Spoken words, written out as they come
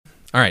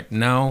All right,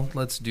 now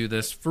let's do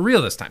this for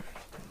real this time.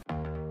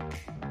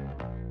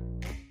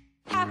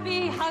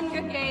 Happy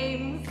Hunger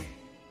Games,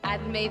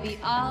 and may the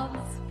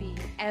odds be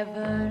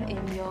ever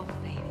in your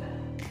favor.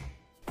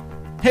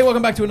 Hey,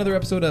 welcome back to another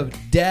episode of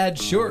Dad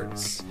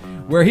Shorts,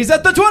 where he's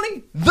at the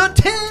 20, the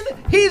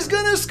 10, he's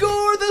gonna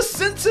score the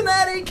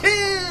Cincinnati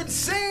Kid.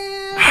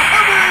 Sam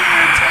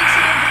Hubbard takes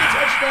it in for the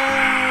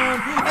touchdown,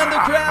 and the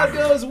crowd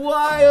goes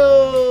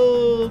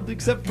wild,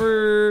 except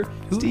for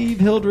Steve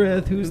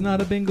Hildreth, who's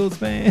not a Bengals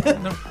fan.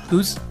 No,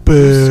 who's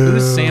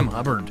Sam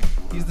Hubbard?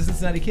 He's the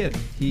Cincinnati Kid.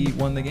 He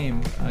won the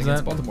game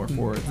against Baltimore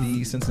for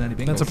the Cincinnati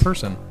Bengals. That's a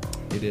person.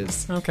 It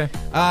is. Okay.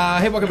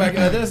 Hey, welcome back.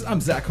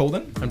 I'm Zach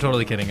Holden. I'm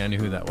totally kidding. I knew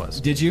who that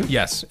was. Did you?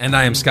 Yes, and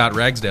I am Scott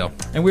Ragsdale.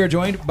 And we are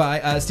joined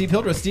by Steve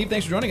Hildreth. Steve,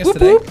 thanks for joining us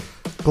today.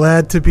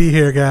 Glad to be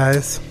here,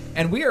 guys.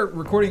 And we are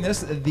recording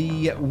this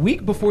the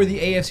week before the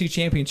AFC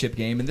Championship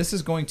game, and this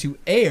is going to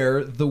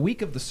air the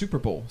week of the Super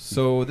Bowl.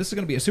 So this is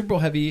going to be a Super Bowl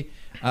heavy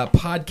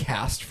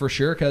podcast for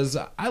sure, because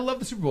I love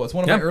the Super Bowl. It's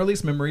one of my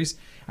earliest memories.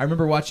 I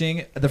remember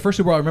watching, the first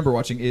Super Bowl I remember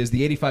watching is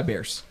the 85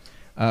 Bears.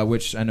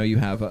 Which I know you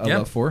have a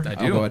love for. I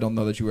do. Although I don't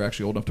know that you were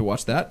actually old enough to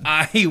watch that.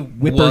 I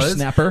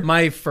Whippersnapper.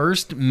 My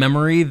first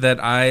memory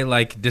that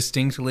I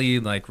distinctly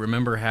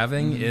remember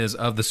having is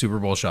of the Super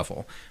Bowl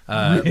Shuffle.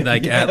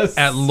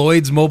 At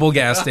Lloyd's Mobile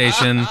gas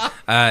station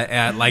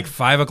at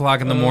 5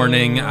 o'clock in the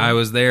morning. I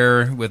was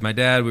there with my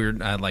dad. We were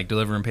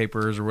delivering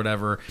papers or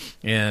whatever,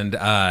 and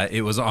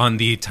it was on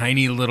the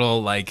tiny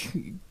little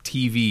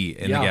TV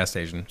in the gas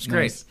station. It's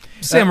great. Nice.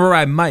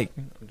 Samurai Mike.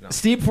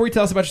 Steve, before you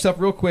tell us about yourself,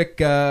 real quick,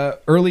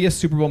 earliest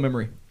Super Bowl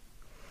memory.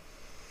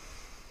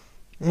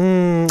 I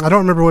don't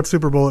remember what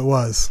Super Bowl it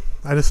was.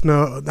 I just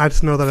know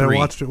that I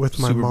watched it with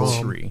my Super Bowl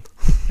mom. 3.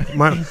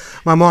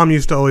 my mom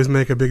used to always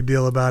make a big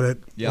deal about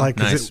it. Yeah,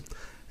 nice.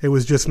 It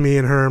was just me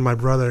and her and my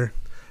brother,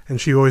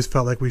 and she always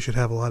felt like we should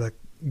have a lot of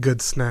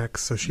good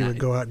snacks, so she would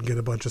go out and get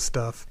a bunch of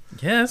stuff.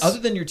 Yes. Other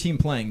than your team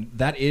playing,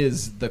 that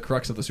is the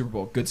crux of the Super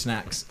Bowl: good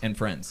snacks and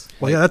friends.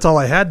 Well, yeah, that's all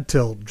I had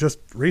till just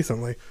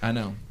recently. I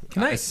know.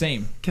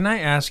 Same. Can I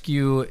ask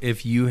you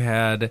if you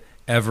had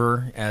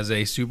ever, as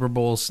a Super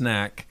Bowl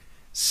snack,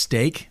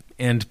 steak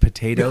and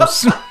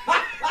potatoes?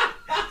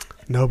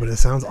 No, but it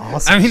sounds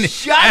awesome. I mean,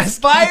 Shots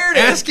fired!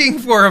 Asking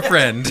for a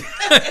friend.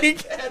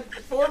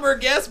 Former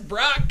guest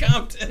Brock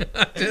Compton.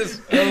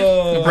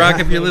 Brock,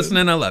 if you're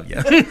listening, I love you.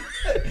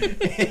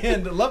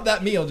 And love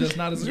that meal, just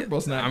not a Super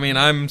Bowl snack. I mean,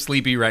 I'm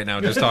sleepy right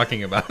now just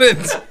talking about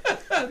it.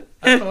 I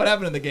don't know what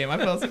happened in the game. I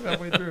fell asleep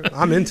halfway through.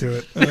 I'm into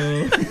it.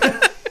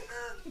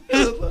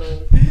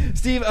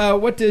 Steve,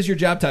 what is your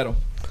job title?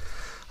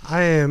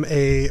 I am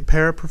a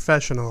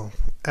paraprofessional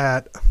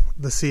at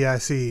the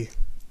CIC.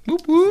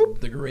 Whoop,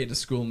 whoop. The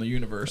greatest school in the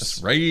universe.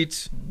 That's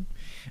right.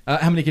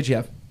 How many kids you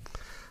have?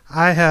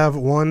 I have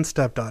one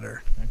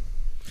stepdaughter.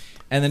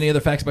 And any other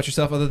facts about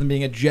yourself other than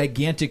being a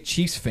gigantic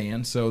Chiefs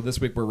fan? So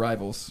this week we're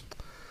rivals.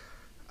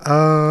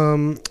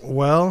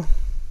 Well,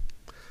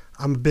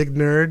 I'm a big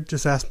nerd.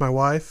 Just ask my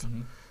wife.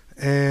 Mm-hmm.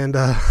 And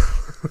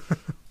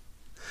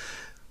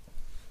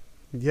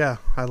yeah,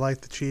 I like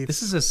the Chiefs.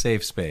 This is a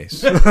safe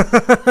space.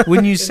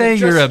 When you say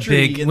you're a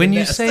big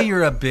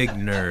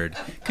nerd,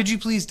 could you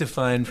please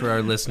define for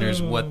our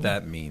listeners what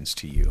that means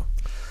to you?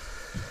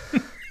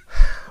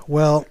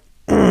 Well,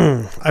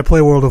 I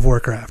play World of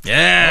Warcraft.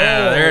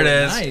 Yeah, there it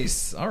is.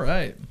 Nice. All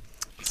right.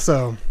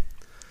 So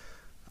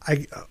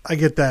I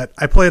get that.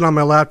 I play it on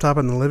my laptop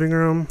in the living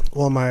room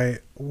while my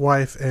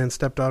wife and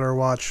stepdaughter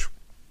watch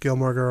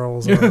Gilmore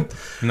Girls or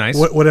nice.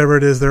 Whatever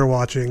it is they're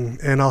watching,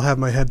 and I'll have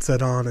my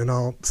headset on and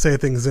I'll say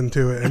things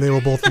into it, and they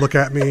will both look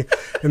at me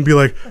and be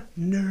like,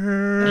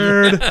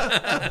 nerd.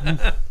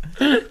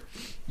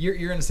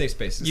 You're in a safe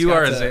space. You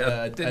are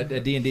a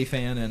D&D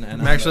fan, and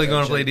I'm actually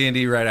going to play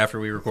D&D right after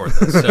we record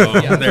this. So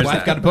yeah, there's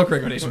I've got a book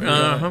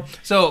recommendation.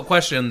 So,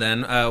 question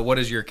then: what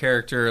is your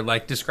character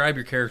like? Describe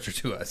your character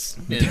to us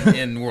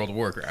in World of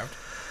Warcraft.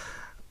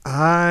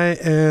 I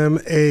am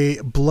a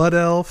blood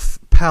elf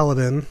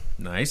paladin.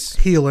 Nice.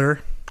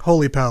 Healer,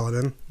 holy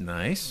paladin.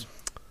 Nice.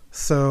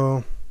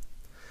 So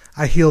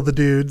I heal the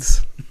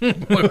dudes. You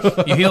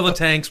heal the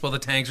tanks while the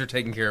tanks are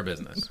taking care of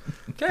business.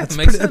 Okay,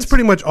 that's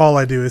pretty much all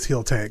I do is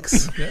heal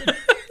tanks.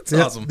 That's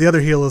awesome. The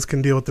other healers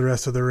can deal with the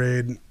rest of the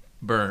raid.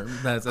 Burn.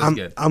 That's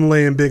good. I'm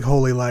laying big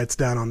holy lights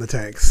down on the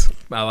tanks.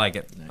 I like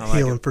it.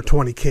 Healing for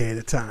 20K at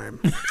a time.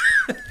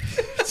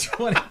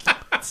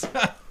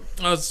 20K.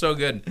 Oh, it's so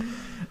good.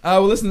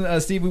 Well, listen,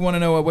 Steve, we want to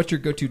know what's your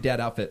go-to dad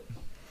outfit?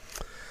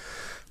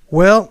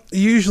 Well,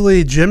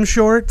 usually gym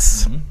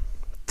shorts,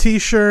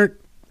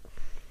 T-shirt,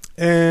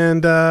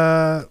 and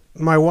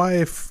my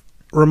wife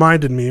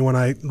reminded me when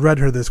I read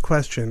her this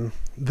question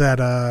that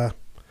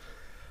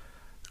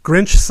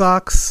Grinch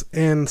socks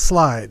and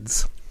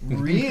slides.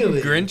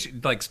 Really?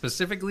 Grinch,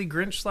 specifically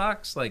Grinch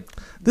socks?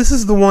 This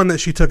is the one that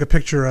she took a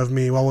picture of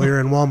me while we were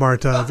in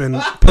Walmart of and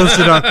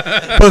posted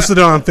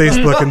it on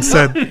Facebook and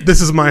said, "This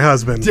is my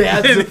husband."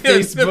 Dads of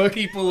Facebook. The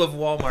people of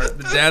Walmart.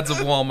 The dads of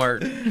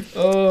Walmart.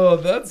 Oh,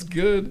 that's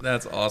good.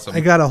 That's awesome. I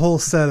got a whole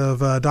set of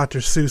Dr.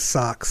 Seuss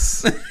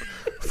socks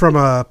from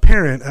a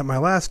parent at my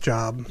last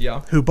job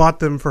Yeah. who bought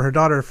them for her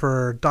daughter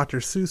for Dr.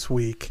 Seuss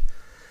week,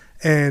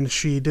 and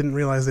she didn't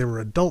realize they were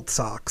adult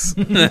socks.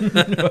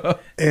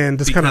 And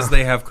just kind Because of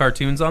they have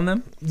cartoons on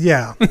them?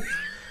 yeah.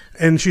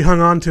 And she hung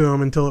on to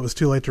them until it was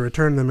too late to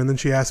return them. And then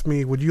she asked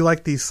me, "Would you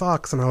like these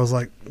socks?" And I was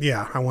like,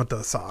 "Yeah, I want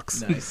those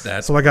socks." Nice.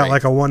 That's So I got great.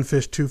 like a 1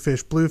 fish, 2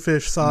 fish, blue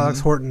fish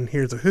socks. Horton,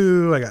 Here's a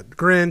Who. I got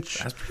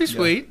Grinch. That's pretty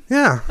sweet.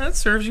 Yeah, That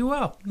serves you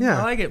well. Yeah.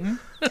 I like it.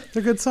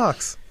 they're good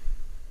socks.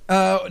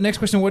 Next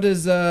question: what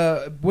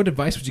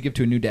advice would you give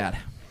to a new dad?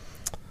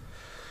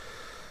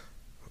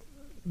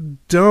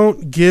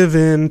 Don't give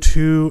in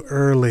too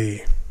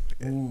early.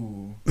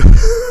 Ooh.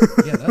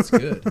 Yeah, that's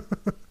good.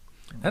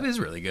 That is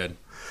really good.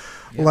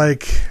 Yeah.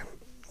 Like,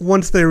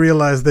 once they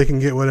realize they can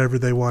get whatever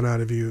they want out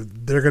of you,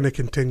 they're going to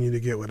continue to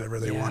get whatever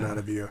they want out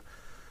of you.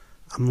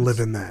 I'm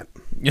living that.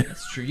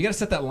 That's true. You got to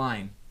set that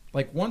line.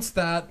 Like, once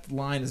that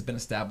line has been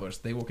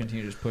established, they will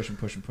continue to just push and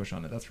push and push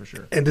on it. That's for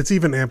sure. And it's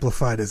even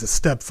amplified as a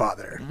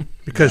stepfather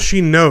because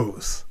she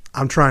knows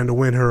I'm trying to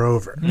win her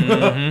over.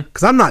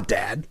 Because I'm not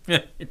dad.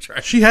 You try.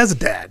 She has a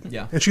dad.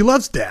 Yeah. And she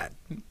loves dad.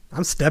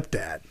 I'm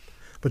stepdad.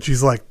 But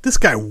she's like, this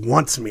guy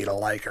wants me to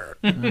like her.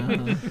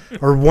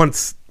 Or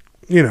wants,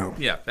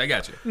 Yeah, I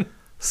got you.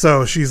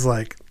 So she's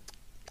like,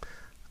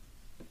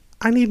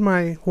 I need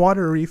my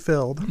water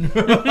refilled.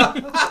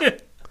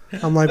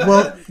 I'm like,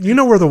 well, you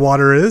know where the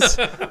water is.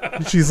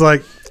 And she's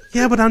like,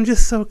 yeah, but I'm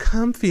just so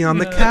comfy on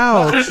the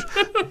couch.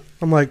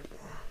 I'm like,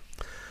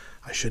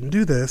 I shouldn't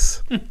do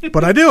this,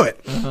 but I do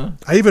it.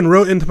 I even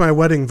wrote into my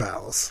wedding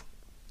vows,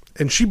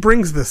 and she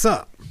brings this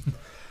up.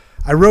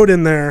 I wrote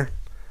in there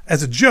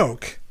as a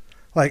joke,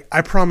 like,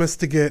 I promise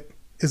to get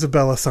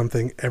Isabella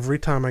something every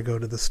time I go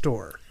to the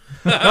store.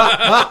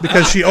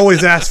 Because she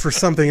always asks for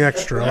something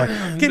extra.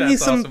 Like, get me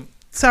That's some awesome.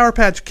 Sour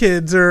Patch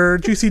Kids or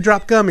Juicy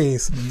Drop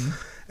gummies.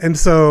 And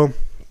so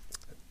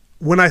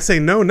when I say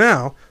no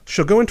now,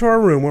 she'll go into our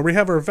room where we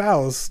have our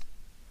vows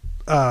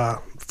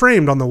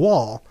framed on the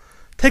wall,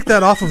 take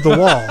that off of the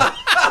wall,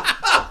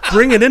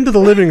 bring it into the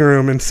living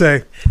room and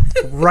say,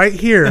 right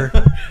here,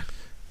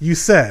 you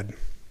said.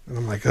 And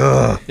I'm like,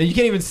 ugh. And you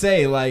can't even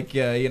say, like,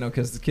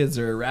 because the kids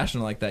are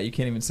irrational like that. You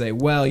can't even say,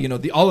 well,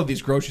 all of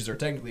these groceries are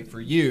technically for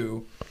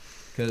you.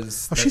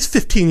 Because She's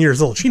 15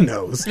 years old. She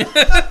knows. it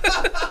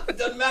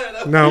doesn't matter,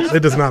 though. No, it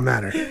does not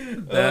matter.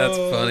 That's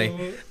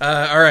funny.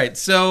 All right.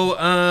 So,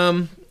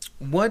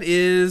 what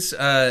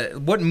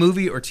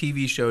movie or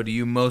TV show do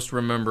you most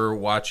remember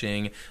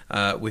watching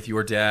with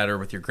your dad or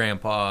with your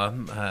grandpa?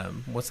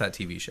 What's that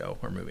TV show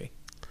or movie?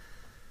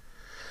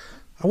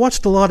 I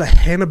watched a lot of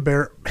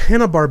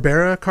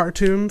Hanna-Barbera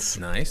cartoons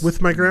Nice.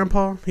 with my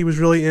grandpa. He was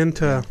really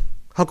into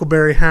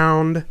Huckleberry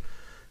Hound,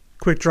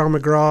 Quick Draw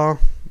McGraw.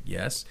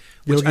 Yes.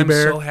 Yogi Which I'm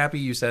Bear. so happy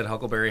you said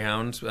Huckleberry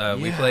Hound.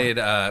 We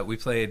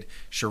played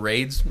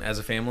charades as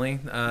a family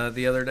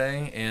the other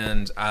day,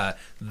 and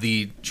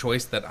the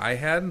choice that I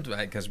had,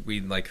 because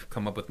we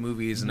come up with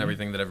movies and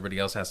everything that everybody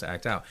else has to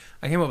act out,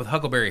 I came up with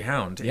Huckleberry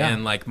Hound,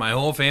 and my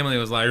whole family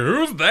was like,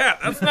 "Who's that?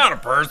 That's not a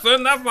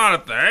person. That's not a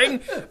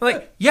thing." I'm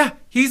like, yeah,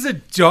 he's a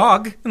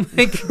dog.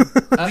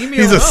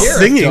 He's a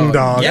singing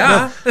dog.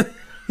 Yeah. No,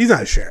 he's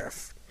not a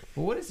sheriff.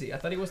 Well, what is he? I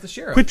thought he was the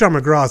sheriff. Quick Draw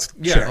McGraw's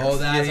sheriff. Oh,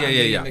 that's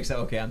Yeah.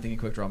 Okay, I'm thinking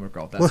Quick Draw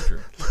McGraw. That's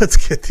true. Let's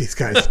get these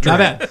guys straight. My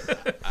bad.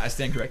 I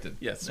stand corrected.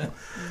 Yes.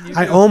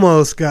 I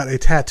almost got a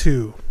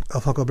tattoo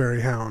of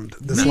Huckleberry Hound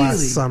this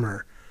last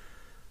summer.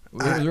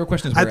 The real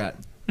question is where at?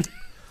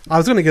 I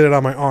was going to get it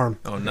on my arm.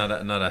 Oh, not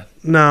a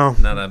No.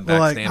 Not a Well,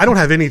 back stamp. Oh, I don't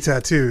have any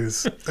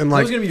tattoos. And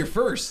That was going to be your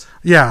first.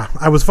 yeah,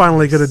 I was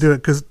finally going to do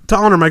it to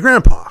honor my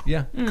grandpa.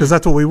 Yeah. Because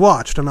that's what we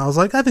watched. And I was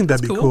like, I think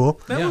that'd be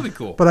cool. That Yeah. would be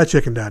cool. But I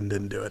chickened out and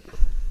didn't do it.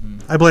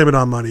 I blame it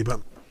on money,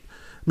 but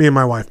me and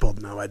my wife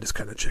both know I just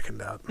kind of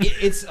chickened out.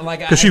 It's like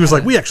Because she was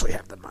like, we actually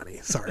have the money.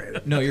 Sorry.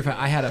 No, you're fine.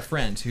 I had a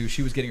friend who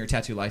she was getting her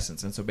tattoo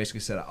license, and so basically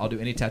said, I'll do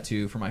any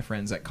tattoo for my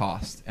friends at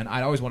cost. And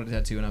I'd always wanted a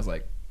tattoo, and I was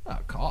like,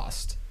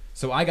 cost.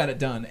 So I got it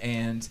done,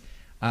 and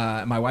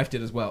my wife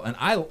did as well. And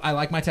I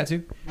like my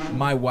tattoo.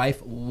 My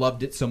wife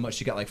loved it so much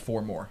she got like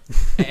 4 more.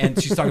 And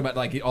she's talking about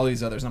like all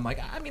these others. And I'm like,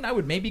 I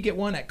would maybe get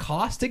one at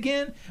cost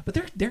again, but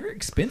they're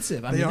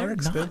expensive. I mean, they're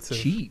expensive.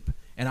 not cheap.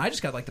 And I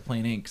just got like the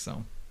plain ink,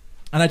 so.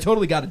 And I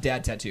totally got a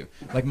dad tattoo.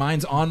 Like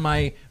mine's on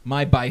my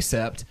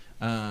bicep,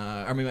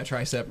 my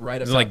tricep,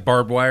 right up. Is it like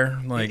barbed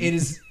wire? It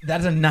is. That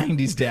is a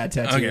 '90s dad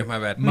tattoo. Okay, my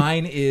bad.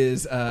 Mine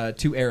is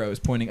 2 arrows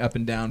pointing up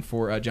and down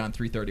for John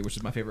 3:30, which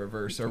is my favorite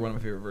verse, or one of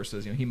my favorite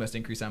verses. He must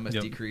increase, I must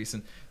decrease,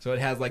 and so it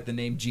has like the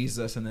name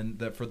Jesus, and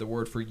then for the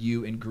word for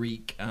you in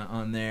Greek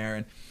on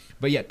there.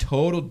 But yeah,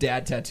 total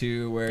dad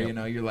tattoo where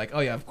you're like, oh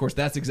yeah, of course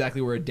that's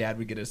exactly where a dad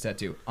would get his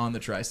tattoo, on the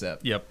tricep.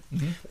 Yep.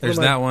 There's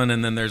that one,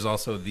 and then there's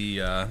also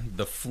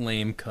the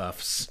flame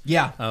cuffs.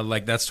 Yeah.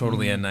 That's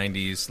totally a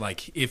 90s.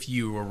 Like if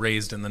you were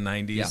raised in the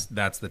 90s,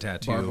 that's the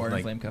tattoo. Barbed wire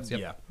and flame cuffs. Yep.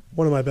 Yeah.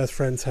 One of my best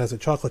friends has a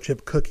chocolate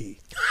chip cookie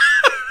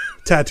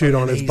tattooed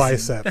on his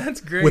bicep. That's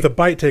great. With a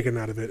bite taken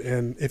out of it.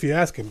 And if you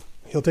ask him,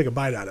 he'll take a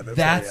bite out of it.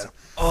 That's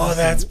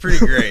that's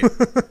pretty great.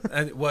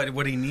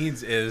 What he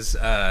needs is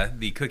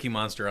the Cookie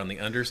Monster on the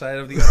underside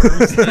of the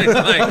arms. Like,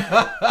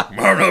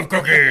 I love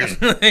cookies.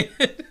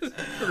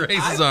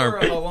 Raise his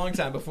arm. For a long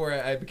time before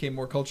I became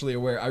more culturally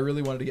aware, I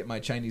really wanted to get my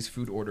Chinese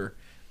food order.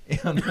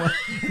 And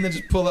then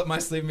just pull up my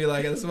sleeve and be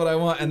like, "This is what I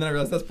want." And then I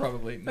realized that's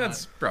probably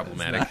not,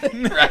 problematic,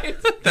 right?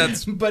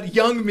 But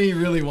young me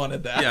really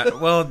wanted that. Yeah,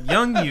 well,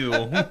 young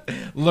you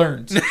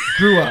learned,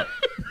 grew up.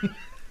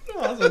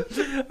 Awesome.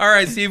 All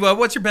right, Steve.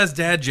 What's your best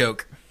dad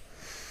joke?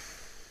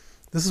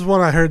 This is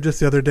one I heard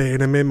just the other day,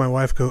 and it made my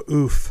wife go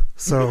oof.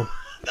 So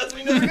that's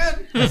me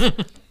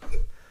good.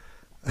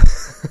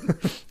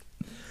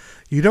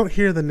 You don't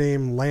hear the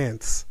name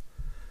Lance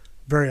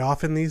very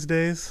often these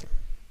days.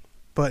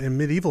 But in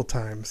medieval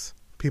times,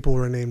 people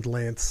were named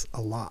Lance a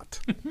lot.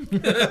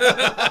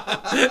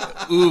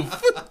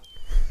 Oof.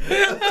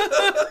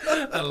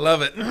 I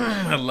love it.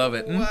 I love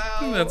it.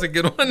 Wow. That's a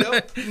good one.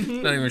 Nope.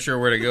 Not even sure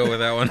where to go with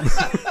that one.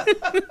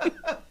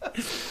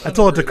 I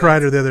told it to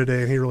Kreider the other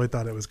day, and he really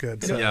thought it was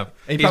good. So. Yeah.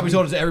 And he probably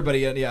told it to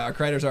everybody. And yeah, our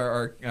Kreider's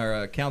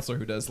our counselor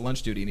who does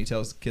lunch duty, and he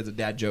tells kids a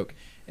dad joke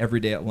every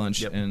day at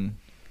lunch. Yep. And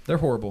they're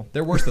horrible.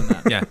 They're worse than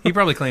that. Yeah, he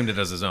probably claimed it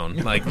as his own.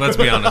 Like, let's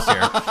be honest here.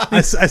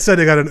 I said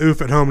I got an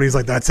oof at home, and he's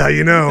like, "That's how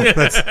you know.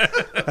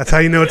 That's how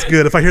you know it's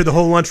good. If I hear the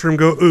whole lunchroom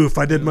go oof,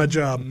 I did my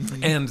job."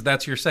 And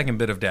that's your second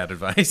bit of dad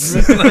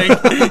advice.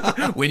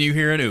 Like, when you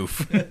hear an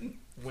oof,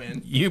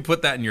 you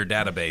put that in your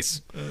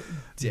database.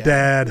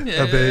 Dad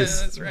yeah,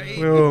 base. That's right.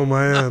 Oh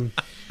man.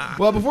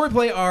 Well, before we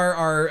play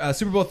our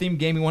Super Bowl themed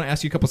game, we want to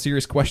ask you a couple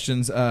serious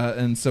questions,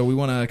 and so we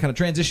want to kind of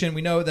transition.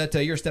 We know that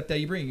you're a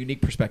stepdad; you bring a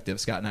unique perspective.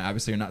 Scott and I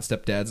obviously are not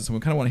stepdads, so we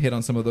kind of want to hit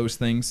on some of those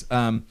things.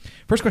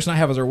 First question I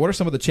have is: what are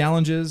some of the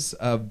challenges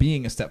of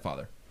being a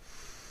stepfather?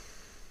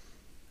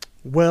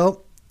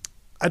 Well,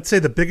 I'd say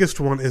the biggest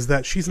one is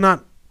that she's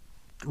not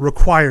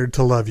required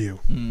to love you.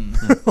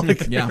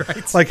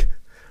 Right. Like,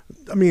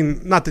 I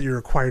mean, not that you're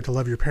required to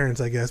love your parents,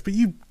 I guess, but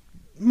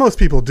most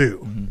people do.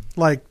 Mm-hmm.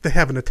 Like, they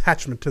have an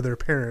attachment to their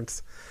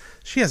parents.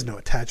 She has no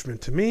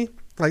attachment to me.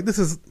 Like, this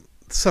is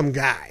some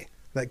guy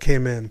that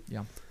came in.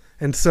 Yeah.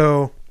 And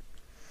so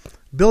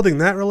building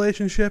that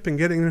relationship and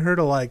getting her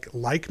to like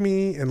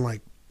me and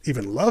like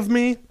even love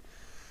me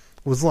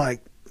was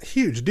like a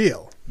huge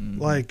deal. Mm-hmm.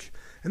 Like,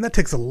 and that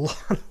takes a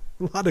lot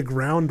of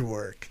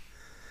groundwork.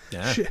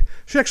 Yeah.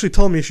 She actually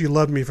told me she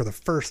loved me for the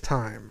first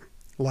time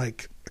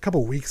like a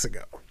couple weeks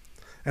ago.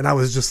 And I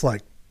was just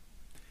like,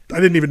 I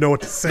didn't even know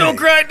what to say. Don't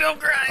cry.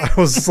 I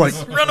was just like,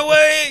 run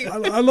away.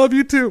 I love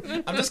you too.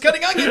 I'm just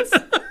cutting onions.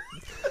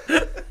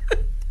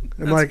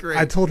 And like, great.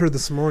 I told her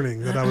this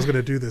morning that I was going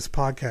to do this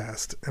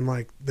podcast, and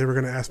like, they were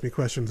going to ask me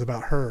questions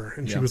about her,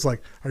 and she was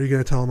like, "Are you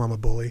going to tell them I'm a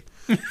bully?"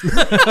 And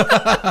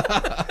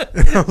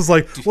I was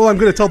like, "Well, I'm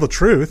going to tell the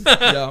truth."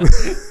 Yeah.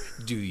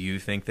 Do you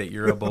think that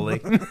you're a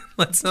bully?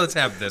 Let's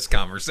have this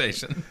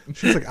conversation.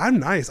 She's like, "I'm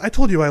nice. I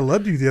told you I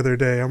loved you the other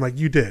day." I'm like,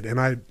 "You did,"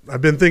 and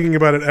I've been thinking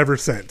about it ever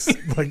since.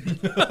 Like,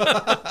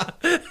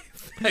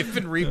 I've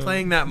been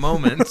replaying that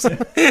moment.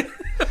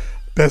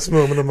 Best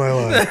moment of my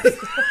life.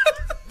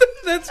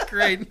 That's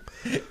great.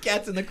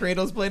 Cats in the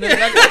Cradles playing it.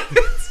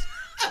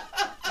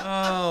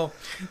 Oh,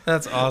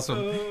 that's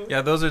awesome.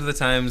 Yeah, those are the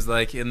times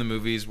like in the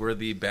movies where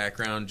the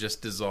background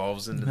just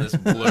dissolves into this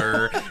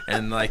blur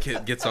and like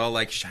it gets all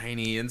like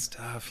shiny and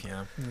stuff.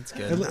 Yeah, that's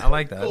good. I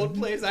like that. Old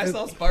place, I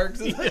saw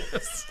sparks.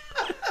 Yes.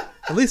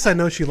 At least I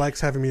know she likes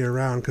having me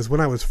around, because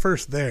when I was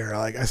first there,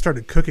 like, I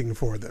started cooking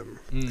for them.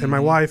 Mm-hmm. And my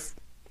wife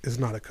is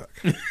not a cook.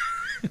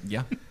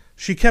 Yeah.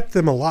 She kept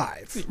them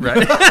alive.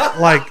 Right.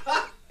 Like,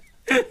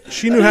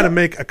 she knew how to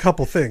make a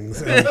couple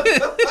things, and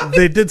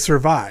they did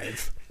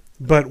survive.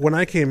 But when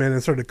I came in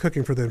and started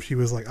cooking for them, she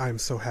was like, "I'm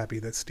so happy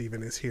that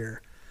Steven is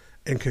here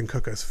and can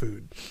cook us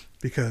food,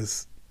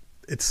 because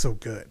it's so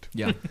good."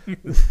 Yeah.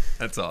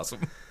 That's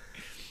awesome.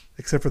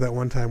 Except for that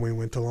one time we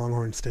went to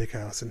Longhorn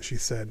Steakhouse, and she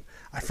said,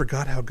 "I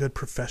forgot how good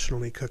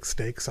professionally cooked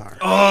steaks are."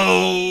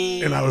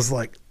 Oh! And I was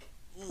like,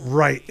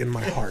 right in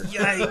my heart.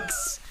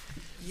 Yikes.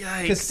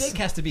 Because steak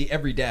has to be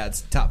every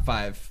dad's top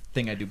 5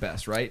 thing I do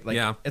best, right? Like,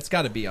 yeah. It's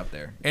got to be up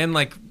there. And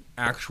like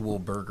actual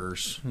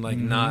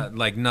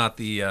not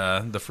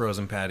the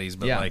frozen patties,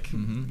 but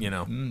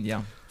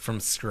from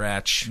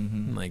scratch.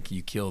 Mm-hmm. Like,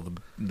 you kill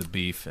the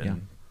beef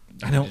and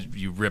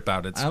you rip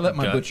out its I let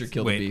my guts. butcher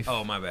kill the beef.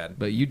 Oh, my bad.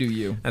 But you do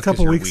you. A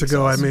couple weeks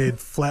ago, I made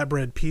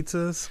flatbread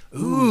pizzas.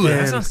 Ooh,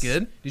 that sounds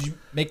good. Did you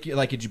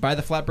did you buy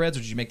the flatbreads,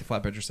 or did you make the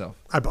flatbreads yourself?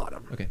 I bought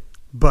them. Okay.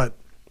 But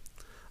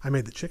I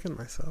made the chicken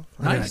myself.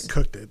 Nice. I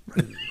cooked it.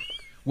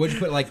 What'd you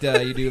put, I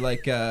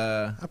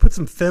put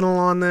some fennel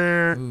on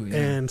there. Ooh, yeah.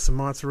 And some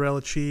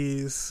mozzarella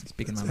cheese.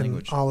 Speaking my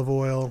language. Olive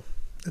oil.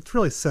 It's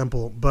really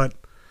simple, but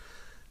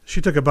she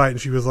took a bite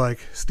and she was like,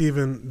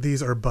 "Steven,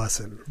 these are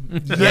bussin'."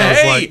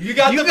 Hey, you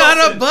got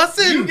a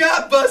bussin'. You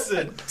got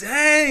bussin'.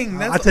 Dang,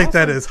 that's I take awesome.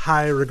 that as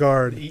high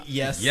regard.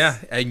 Yes. Yeah,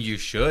 and you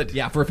should.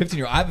 Yeah, for a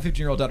 15-year-old. I have a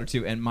 15-year-old daughter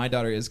too, and my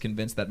daughter is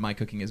convinced that my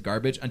cooking is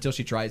garbage until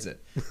she tries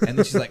it. And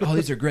then she's like, "Oh,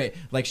 these are great."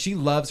 Like, she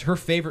loves, her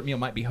favorite meal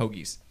might be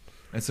hoagies.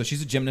 And so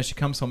she's a gymnast. She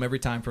comes home every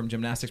time from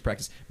gymnastics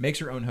practice, makes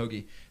her own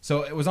hoagie.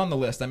 So it was on the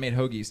list. I made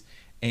hoagies,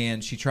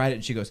 and she tried it,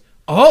 and she goes,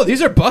 "Oh,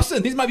 these are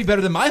bussin'. These might be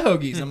better than my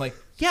hoagies." And I'm like,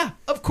 "Yeah,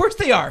 of course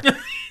they are.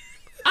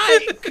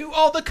 I do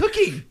all the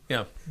cooking.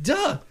 Yeah.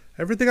 Duh.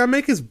 Everything I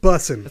make is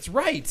bussin'. That's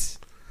right."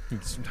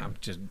 I'm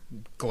just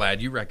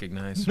glad you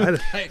recognize. I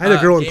had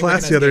a girl in game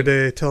class the other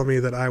recognized day tell me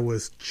that I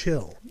was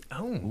chill.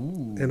 Oh,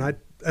 And I,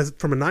 as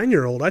from a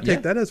 9-year-old, I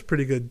take that as a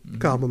pretty good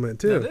compliment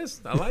too. that is.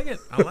 I like it.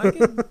 I like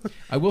it.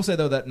 I will say,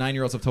 though, that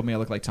 9-year-olds have told me I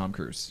look like Tom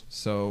Cruise.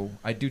 So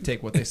I do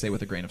take what they say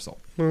with a grain of salt.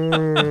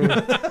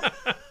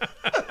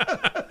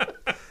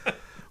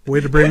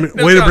 Way to bring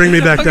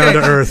me back down to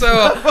earth.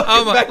 So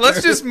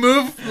let's just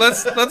move.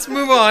 Let's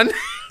move on.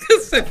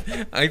 'Cause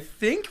I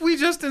think we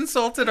just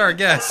insulted our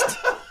guest.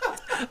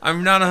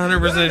 I'm not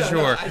 100%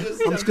 sure. I'm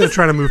just going to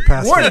try to move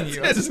past Warning it.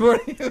 you. I'm just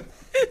warning you.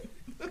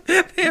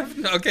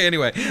 Okay.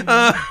 Anyway,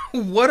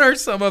 what are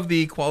some of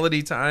the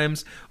quality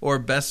times or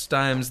best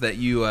times that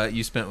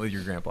you spent with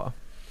your grandpa?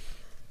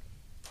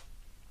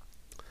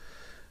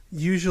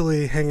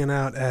 Usually hanging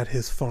out at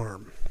his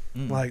farm.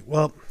 Like,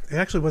 well, it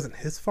actually wasn't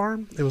his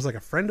farm. It was like a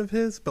friend of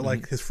his, but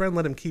like his friend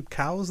let him keep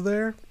cows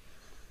there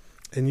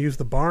and use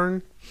the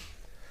barn.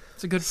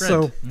 It's a good friend.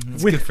 So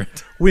It's a good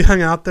friend. we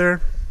hung out there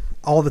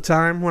all the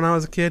time when I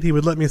was a kid. He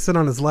would let me sit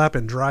on his lap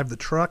and drive the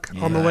truck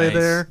on the way Nice.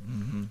 there,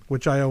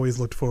 which I always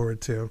looked forward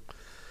to.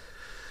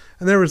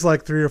 And there was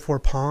like 3 or 4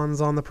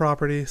 ponds on the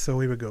property, so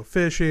we would go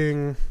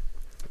fishing.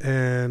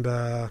 And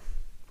I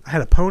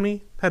had a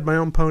pony, had my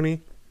own pony.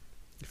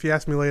 If you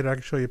ask me later, I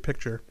can show you a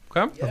picture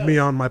Okay. of me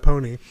on my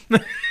pony.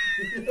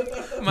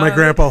 My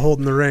grandpa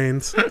holding the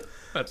reins.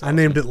 That's I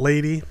named it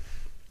Lady,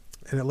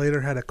 and it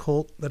later had a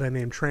colt that I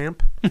named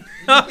Tramp.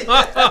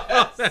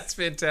 That's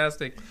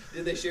fantastic.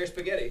 Did they share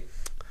spaghetti?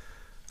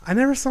 I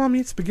never saw him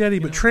eat spaghetti,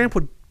 but Tramp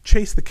would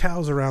chase the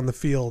cows around the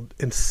field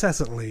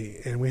incessantly,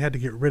 and we had to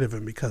get rid of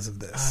him because of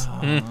this.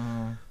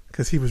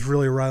 Because he was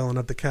really riling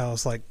up the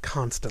cows, like,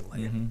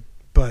 constantly.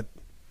 But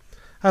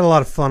I had a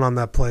lot of fun on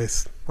that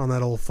place, on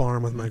that old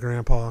farm with my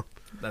grandpa.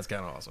 That's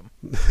kind of awesome.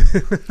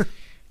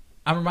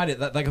 I'm reminded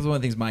that is one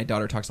of the things my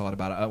daughter talks a lot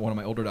about. One of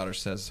my older daughters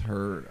says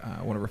her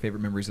one of her favorite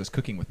memories is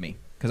cooking with me,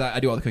 because I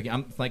do all the cooking.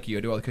 I'm like you.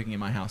 I do all the cooking in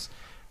my house,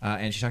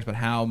 and she talks about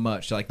how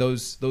much like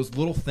those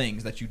little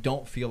things that you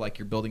don't feel like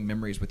you're building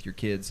memories with your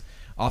kids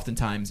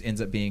oftentimes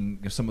ends up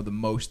being some of the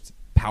most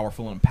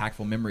powerful and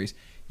impactful memories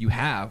you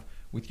have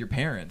with your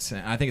parents.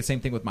 And I think it's the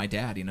same thing with my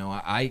dad. You know,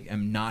 I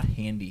am not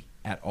handy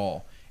at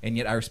all, and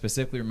yet I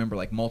specifically remember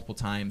like multiple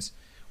times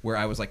where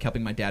I was like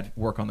helping my dad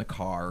work on the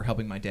car, or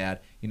helping my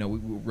dad, you know, we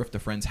roofed a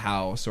friend's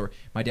house, or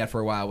my dad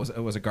for a while was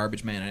a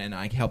garbage man, and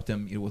I helped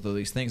him, you know, with all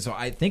these things. So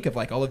I think of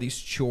like all of these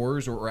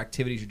chores or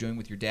activities you're doing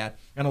with your dad,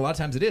 and a lot of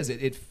times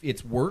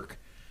it's work,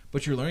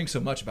 but you're learning so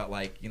much about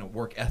like, you know,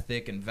 work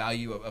ethic and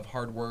value of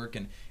hard work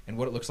and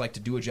what it looks like to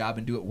do a job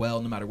and do it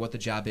well no matter what the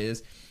job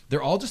is.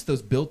 They're all just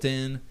those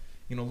built-in,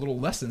 you know, little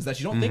lessons that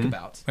you don't think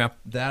about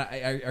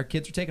that our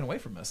kids are taking away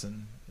from us,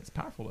 and it's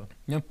powerful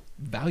to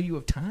value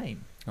of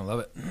time. I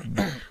love it.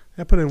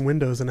 I put in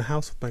windows in a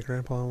house with my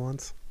grandpa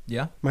once.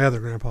 Yeah. My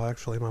other grandpa,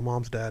 actually, my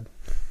mom's dad.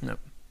 Yep.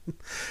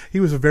 He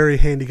was a very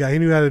handy guy. He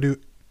knew how to do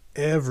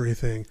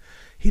everything.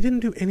 He didn't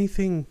do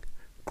anything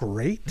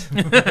great.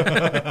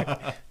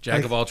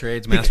 Jack of all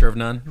trades, master of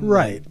none.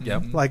 Right.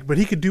 Yep. Like, but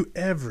he could do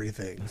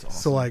everything. That's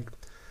awesome. So, like,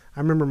 I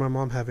remember my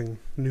mom having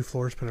new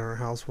floors put in our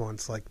house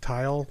once, like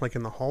tile, like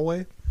in the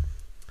hallway.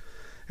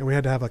 And we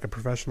had to have like a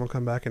professional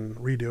come back and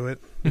redo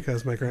it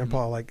because my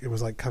grandpa, like, it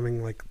was like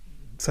coming, like,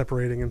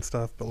 separating and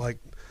stuff. But, like,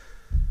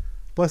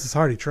 bless his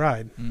heart, he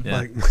tried. Yeah.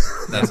 Like,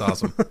 That's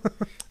awesome.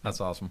 That's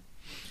awesome.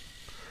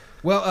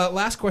 Well,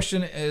 last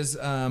question is,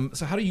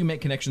 so how do you make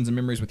connections and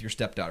memories with your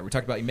stepdaughter? We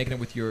talked about you making it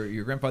with your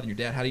grandfather and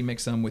your dad. How do you make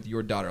some with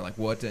your daughter? Like,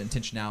 what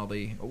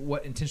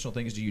intentional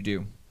things do you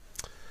do?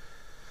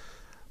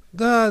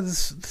 the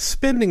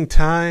spending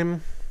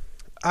time.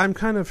 I'm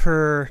kind of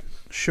her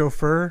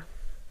chauffeur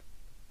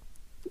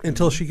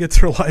until she gets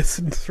her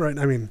license, right?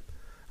 I mean,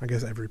 I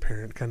guess every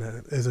parent kind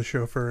of is a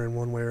chauffeur in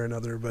one way or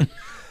another, but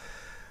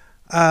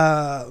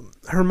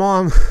her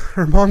mom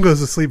goes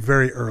to sleep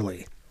very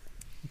early.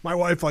 My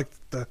wife likes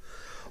to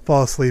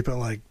fall asleep at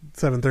like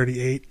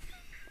 7:38,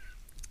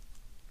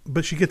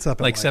 but she gets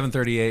up at Like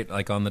 7:38,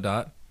 like on the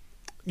dot.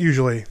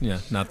 Usually, Yeah,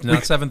 not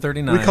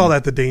 7:39. we call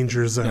that the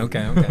danger zone.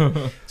 Okay.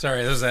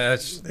 Sorry,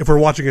 that's If we're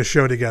watching a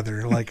show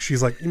together, like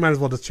she's like, you might as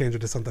well just change it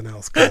to something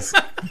else because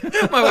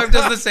my wife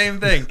does the same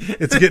thing.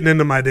 it's getting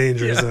into my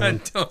danger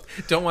zone.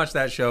 Don't watch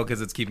that show because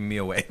it's keeping me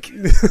awake.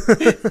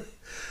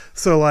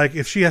 So like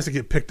if she has to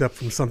get picked up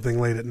from something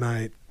late at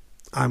night,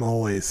 I'm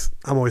always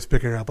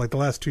picking her up. Like the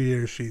last 2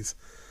 years she's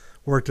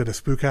worked at a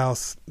spook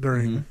house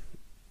during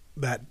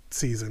that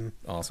season.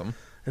 Awesome.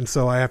 And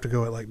so I have to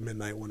go at like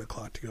midnight, 1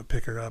 o'clock to go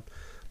pick her up.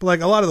 But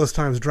like a lot of those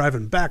times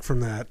driving back from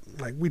that,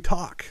 like we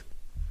talk.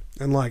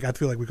 And like I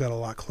feel like we got a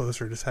lot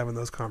closer just having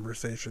those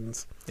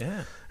conversations.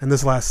 Yeah. And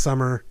this last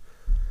summer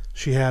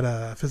she had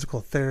a physical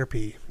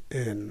therapy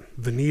in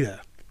Veneta,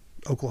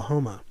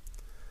 Oklahoma.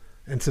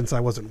 And since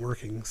I wasn't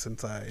working,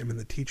 since I am in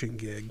the teaching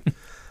gig,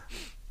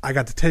 I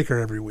got to take her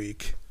every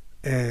week,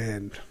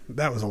 and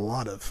that was a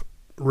lot of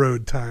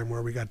road time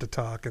where we got to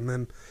talk. And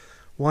then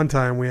one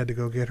time we had to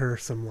go get her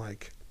some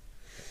like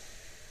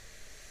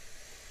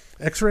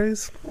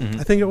X-rays,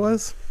 I think it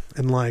was,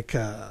 and like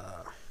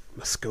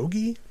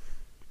Muskogee.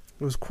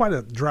 It was quite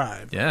a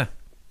drive. Yeah.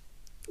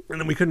 And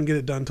then we couldn't get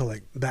it done till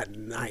like that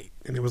night,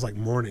 and it was like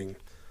morning.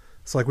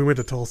 So like we went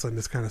to Tulsa and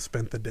just kind of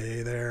spent the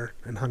day there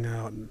and hung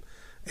out and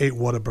ate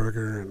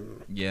Whataburger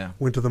and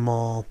went to the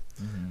mall.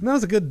 And that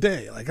was a good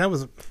day. Like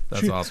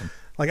that's awesome.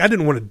 Like I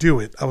didn't want to do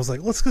it. I was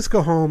like, let's just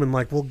go home and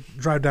like we'll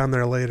drive down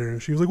there later.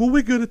 And she was like, well,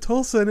 we go to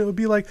Tulsa and it would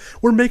be like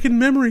we're making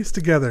memories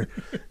together.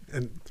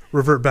 And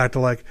revert back to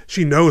like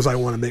she knows I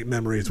want to make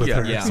memories with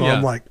her. So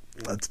I'm like,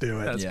 let's do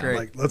it. That's great.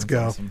 Like, let's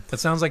go. Awesome. That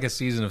sounds like a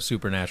season of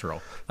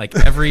Supernatural. Like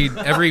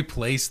every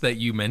place that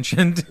you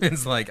mentioned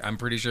is like, I'm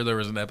pretty sure there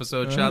was an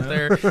episode shot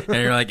there, and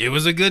you're like, it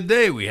was a good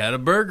day. We had a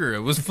burger.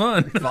 It was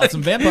fun. Fought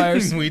some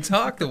vampires. We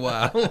talked a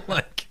while.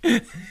 Like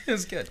it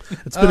was good.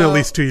 It's been at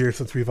least 2 years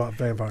since we fought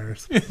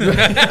vampires.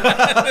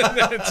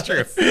 That's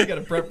true. You got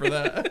to prep for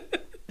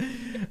that.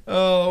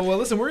 Oh, well,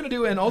 listen, we're going to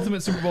do an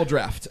ultimate Super Bowl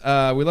draft.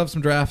 We love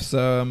some drafts.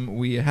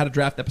 We had a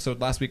draft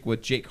episode last week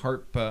with Jake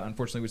Harp.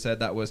 Unfortunately, we said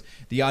that was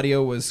the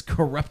audio was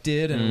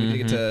corrupted, and we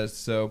didn't get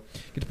to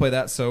play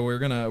that. So we're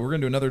gonna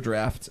do another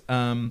draft.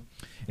 And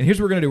here's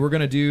what we're gonna do. We're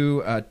gonna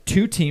do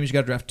 2 teams. You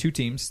got to draft 2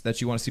 teams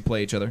that you want to see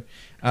play each other.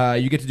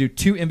 You get to do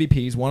 2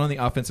 MVPs, one on the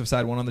offensive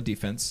side, one on the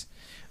defense.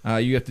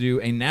 You have to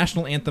do a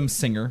national anthem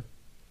singer,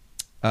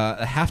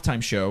 a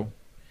halftime show,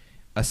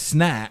 a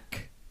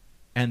snack,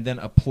 and then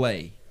a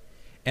play.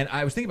 And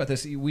I was thinking about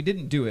this. We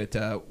didn't do it.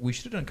 We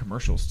should have done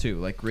commercials too,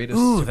 like greatest.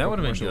 Ooh, that would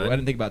have been good. I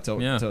didn't think about it till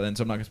then,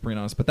 so I'm not going to be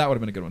honest. But that would have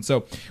been a good one.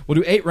 So we'll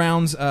do 8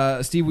 rounds.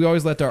 Steve, we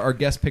always let our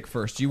guests pick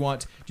first. Do you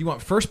want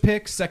first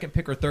pick, second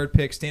pick, or third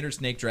pick? Standard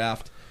snake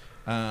draft.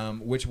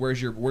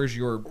 Where's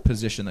your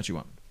position that you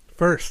want?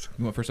 First.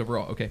 You want first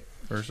overall? Okay.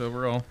 First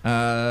overall.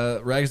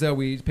 Ragsdale,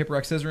 we paper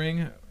rock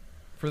scissoring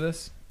for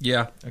this.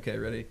 Yeah. Okay.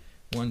 Ready?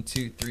 1,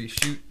 2, 3,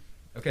 shoot.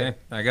 Okay.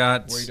 I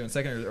got. What are you doing?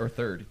 Second or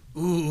third?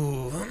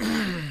 Ooh.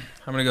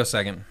 I'm going to go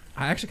second.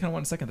 I actually kind of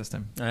wanted second this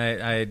time.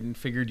 I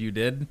figured you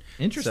did.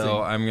 Interesting.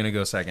 So I'm going to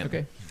go second.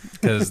 Okay.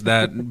 Because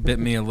that bit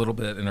me a little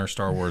bit in our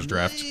Star Wars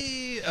draft.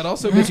 It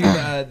also bit you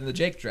the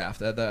Jake draft,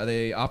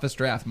 the office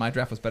draft. My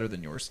draft was better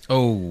than yours.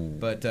 Oh.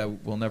 But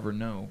we'll never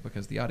know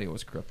because the audio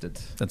was corrupted.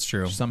 That's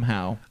true.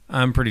 Somehow.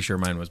 I'm pretty sure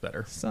mine was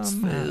better.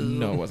 Somehow.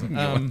 No, it wasn't.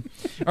 All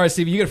right,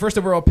 Steve, you get a first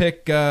overall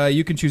pick.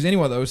 You can choose any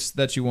one of those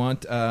that you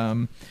want.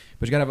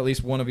 But you got to have at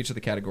least one of each of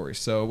the categories.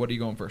 So what are you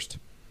going first?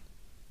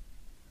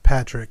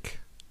 Patrick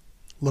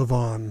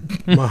LeVon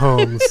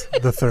Mahomes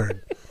the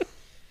third.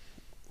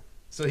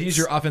 So he's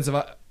your offensive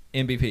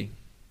MVP.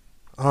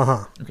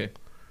 Uh-huh. Okay.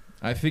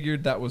 I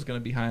figured that was going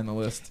to be high on the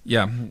list.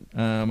 Yeah.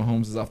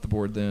 Mahomes is off the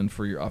board then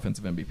for your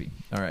offensive MVP.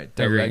 All right.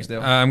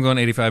 Ragsdale. I'm going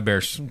 85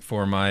 Bears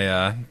for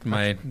my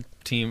my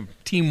team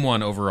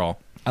one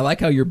overall. I like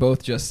how you're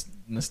both just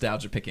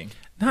nostalgia picking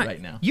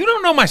right now. You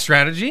don't know my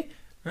strategy.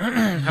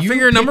 I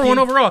figure number one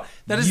overall.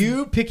 That is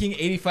you picking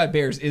 85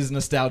 Bears is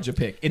nostalgia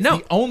pick. It's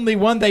the only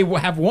one they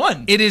have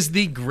won. It is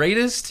the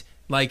greatest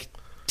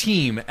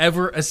team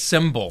ever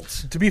assembled.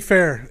 To be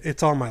fair,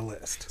 it's on my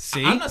list.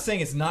 See, I'm not saying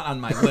it's not on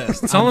my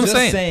list. That's all I'm just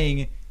saying.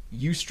 saying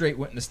you straight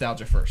went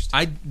nostalgia first.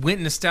 I went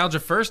nostalgia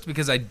first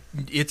because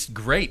it's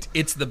great.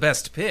 It's the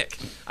best pick.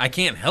 I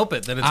can't help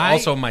it that it's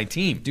also my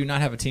team. Do not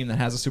have a team that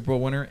has a Super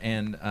Bowl winner,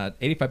 and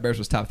 85 Bears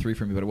was top 3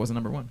 for me, but it wasn't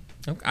number 1.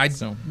 Okay. I'm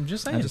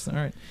just saying. All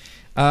right.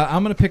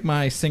 I'm going to pick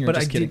my singer. But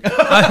just kidding.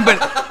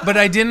 But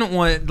I didn't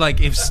want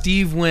if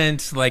Steve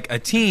went a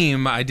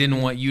team, I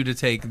didn't want you to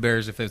take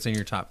Bears if it's in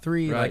your top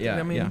 3. Right? I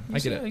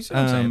get it. You see what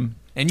I'm saying?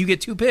 And you get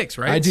 2 picks,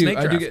 right? I do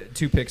get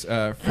 2 picks.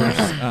 First,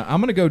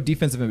 I'm going to go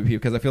defensive MVP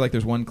because I feel like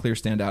there's one clear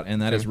standout,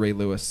 and that is Ray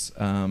Lewis.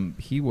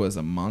 He was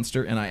a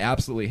monster, and I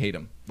absolutely hate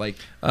him.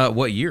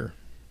 What year?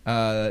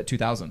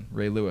 2000.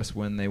 Ray Lewis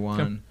when they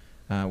won.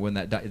 When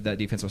that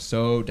defense was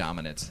so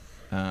dominant.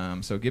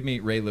 So give me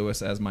Ray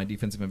Lewis as my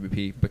defensive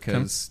MVP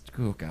because,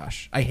 oh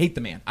gosh, I hate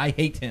the man. I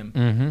hate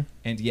him.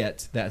 And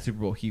yet, that Super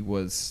Bowl, he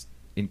was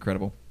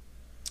incredible.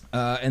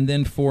 And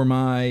then for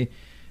my,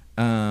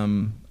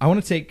 I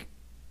want to take,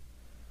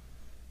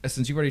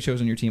 since you've already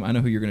chosen your team, I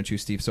know who you're going to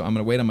choose, Steve, so I'm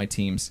going to wait on my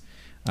teams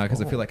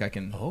because I feel like I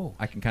can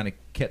kind of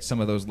catch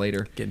some of those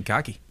later. Getting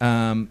cocky.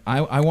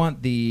 I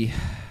want the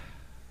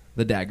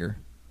dagger.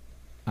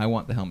 I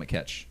want the helmet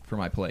catch for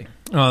my play.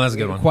 Oh, that's a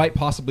good one. Quite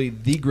possibly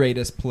the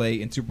greatest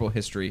play in Super Bowl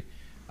history.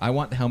 I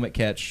want the helmet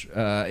catch.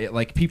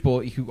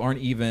 People who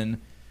aren't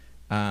even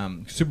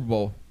Super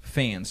Bowl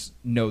fans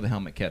know the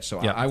helmet catch. So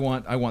I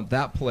want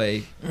that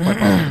play. Quite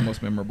possibly the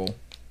most memorable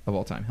of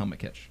all time. Helmet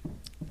catch.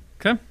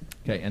 Okay.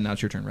 Okay, and now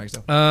it's your turn,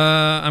 Ragsdale.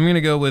 I'm going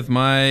to go with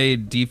my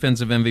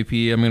defensive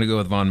MVP. I'm going to go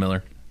with Von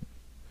Miller.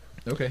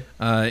 Okay.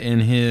 In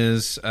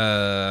his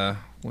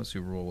what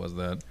Super Bowl was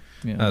that?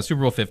 Yeah.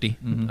 Super Bowl 50,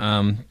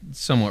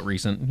 somewhat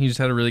recent. He just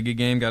had a really good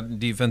game. Got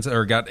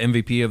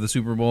MVP of the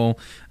Super Bowl.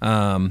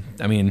 I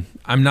mean,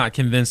 I'm not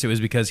convinced it was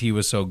because he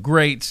was so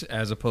great,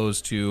 as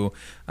opposed to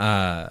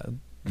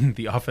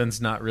the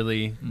offense not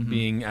really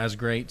being as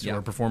great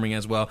or performing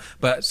as well.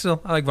 But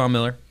still, I like Von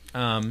Miller.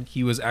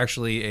 He was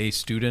actually a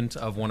student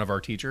of one of our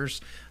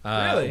teachers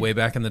way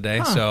back in the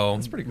day. So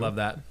that's pretty cool. Love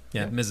that.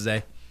 Yeah, Mrs.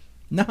 A.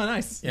 No,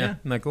 nice. Yeah,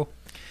 isn't that cool?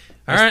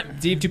 All right.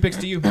 Steve, 2 picks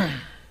to you.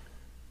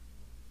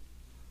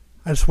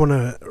 I just want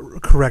to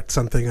correct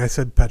something. I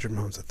said Patrick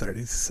Mahomes at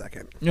 30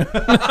 second.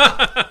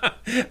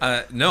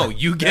 No,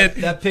 you get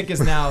that pick is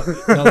now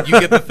no, you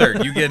get the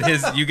third. You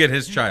get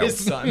his child.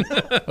 his son.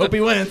 Hope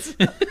he wins.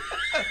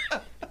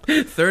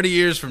 30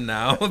 years from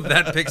now,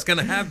 that pick's going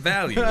to have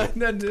value.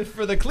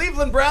 For the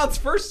Cleveland Browns'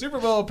 first Super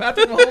Bowl,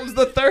 Patrick Mahomes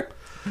the third.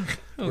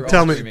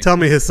 Tell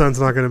me his son's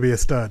not going to be a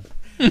stud.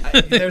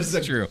 There's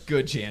a true.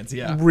 good chance,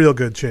 yeah. Real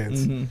good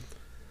chance.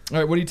 All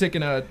right, what are you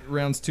taking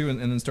rounds 2 and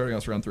then starting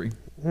off round 3?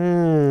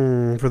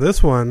 For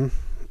this one,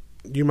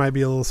 you might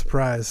be a little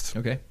surprised.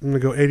 Okay. I'm going to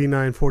go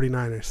 89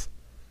 49ers.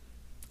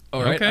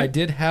 All right, Okay. I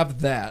did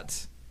have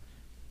that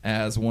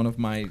as one of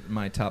my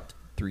top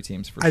 3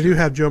 teams for sure. I do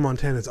have Joe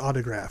Montana's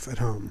autograph at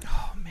home.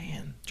 Oh,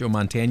 man. Joe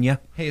Montana.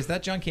 Hey, is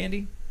that John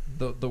Candy?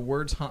 The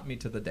words haunt me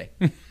to the day.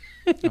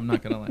 I'm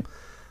not going to lie.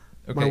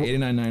 Okay,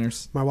 89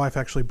 Niners. My wife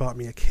actually bought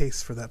me a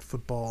case for that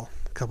football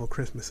a couple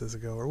Christmases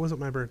ago. Or was it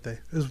my birthday?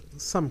 It was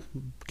some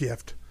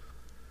gift.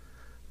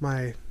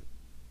 My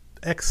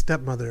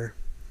ex-stepmother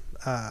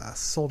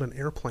sold an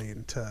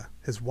airplane to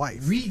his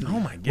wife. Really? Oh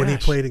my gosh. When he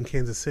played in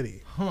Kansas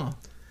City. Huh.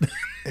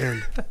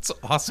 And That's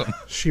awesome.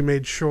 she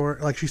made sure,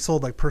 like, she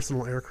sold like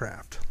personal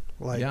aircraft,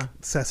 like Yeah.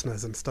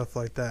 Cessnas and stuff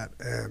like that.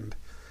 And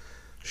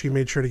she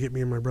made sure to get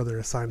me and my brother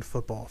a signed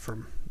football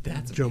from Joe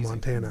amazing.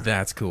 Montana.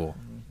 That's cool.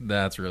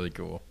 That's really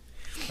cool.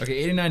 Okay,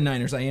 89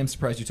 Niners. I am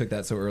surprised you took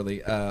that so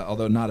early,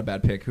 although not a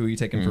bad pick. Who are you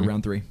taking for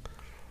round 3?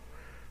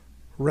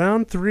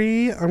 Round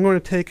 3, I'm going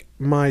to take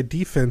my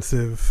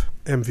defensive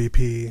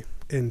MVP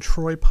in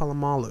Troy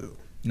Polamalu.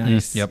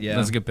 Nice. Yep, Yeah.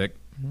 that's a good pick.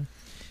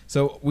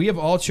 So we have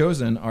all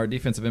chosen our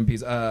defensive MPs.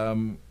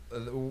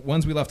 The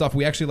ones we left off,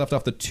 we actually left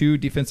off the 2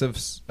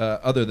 defensives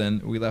other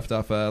than we left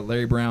off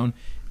Larry Brown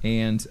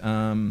and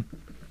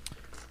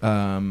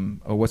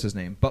what's his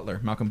name?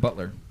 Malcolm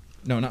Butler.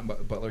 No,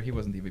 not Butler. He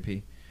wasn't the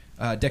MVP.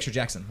 Dexter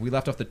Jackson. We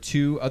left off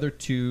the other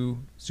two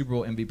Super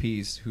Bowl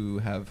MVPs who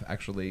have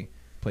actually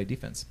played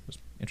defense. It was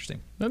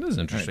interesting. That is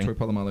All interesting. right,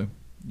 Troy Polamalu.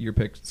 Your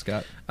pick,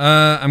 Scott.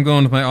 I'm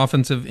going with my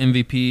offensive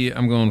MVP.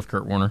 I'm going with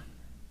Kurt Warner.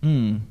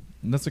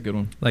 That's a good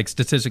one. Like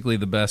statistically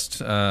the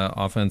best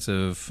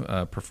offensive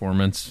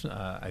performance,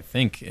 I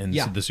think, in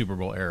the Super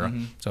Bowl era.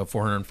 So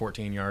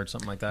 414 yards,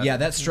 something like that. Yeah,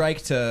 that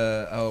strike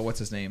to what's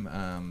his name?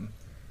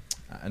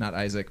 Not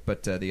Isaac,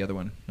 but the other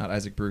one. Not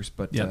Isaac Bruce,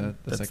 but the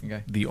that's second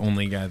guy. the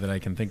only guy that I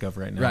can think of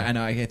right now. Right, I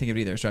know. I can't think of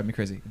it either. It's driving me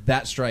crazy.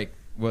 That strike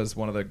was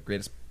one of the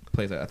greatest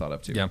plays I thought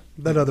of too. Yeah,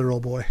 That other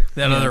old boy.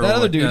 that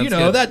other dude. yeah, You that's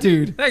know good. that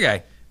dude. That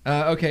guy.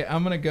 Okay,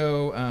 I'm gonna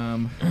go.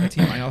 A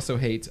team I also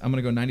hate. I'm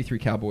gonna go 93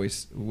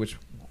 Cowboys, which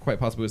quite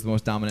possibly was the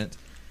most dominant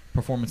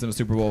performance in a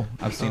Super Bowl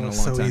I've seen in a It's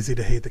long so time. easy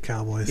to hate the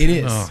Cowboys. It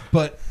is, Oh.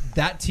 but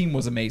that team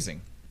was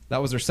amazing.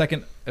 That was their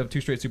second of 2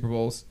 straight Super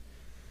Bowls.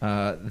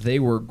 They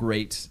were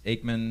great.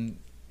 Aikman,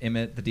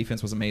 Emmett, the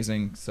defense was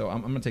amazing. So I'm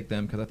going to take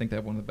them because I think they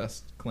have one of the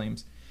best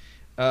claims.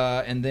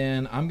 And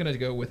then I'm going to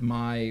go with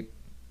my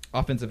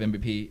offensive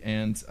MVP,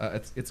 and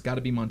it's got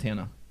to be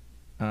Montana,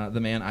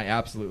 the man I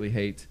absolutely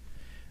hate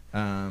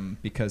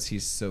because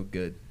he's so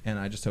good. And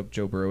I just hope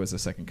Joe Burrow is the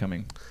second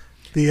coming.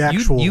 The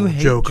actual you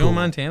hate Joe Joe Cool.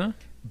 Montana?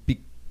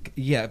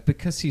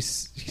 Because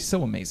he's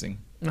so amazing.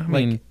 I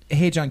mean,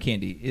 Hey John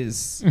Candy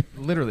is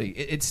literally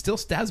it still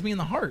stabs me in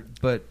the heart,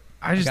 but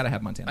I just gotta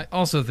have Montana. I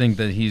also think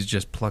that he's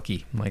just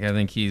plucky. Like I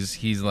think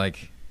he's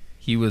like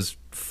he was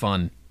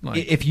fun.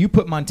 Like If you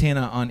put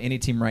Montana on any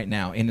team right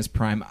now in his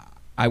prime,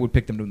 I would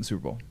pick them to win the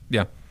Super Bowl.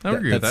 yeah, I would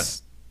agree with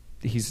that.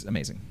 He's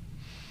amazing.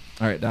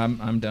 All right,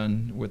 I'm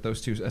done with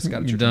those two.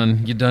 Scott, You're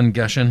done. You're done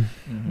gushing.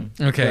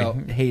 Mm-hmm. Okay. Well,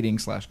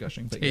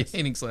 hating/gushing. But yes.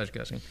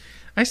 Hating/gushing.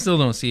 I still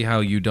don't see how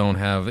you don't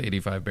have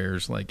 85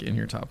 Bears like in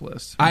your top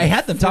list. I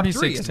had them top 3.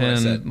 46, Is what I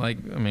 10. said. Like,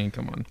 I mean,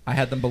 come on. I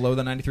had them below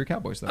the 93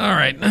 Cowboys, though. All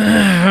right.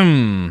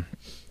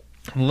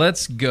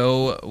 Let's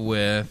go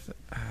with.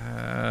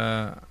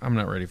 I'm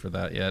not ready for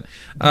that yet.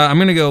 I'm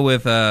going to go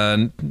with.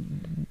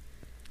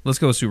 Let's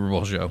go with Super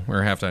Bowl show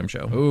or halftime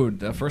show. Ooh,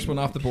 the first one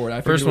off the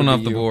board. First one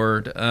off the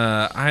board.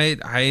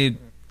 I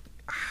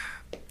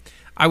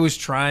was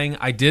trying.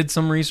 I did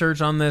some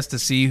research on this to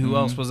see who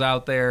else was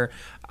out there.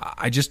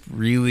 I just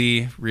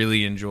really,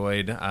 really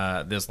enjoyed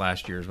this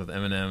last year's with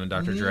Eminem and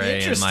Dr. Dre.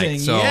 Interesting. And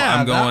like, so yeah,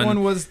 I'm going. that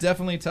one was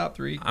definitely top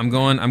 3. I'm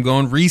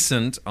going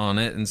recent on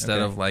it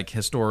instead of like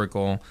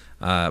historical.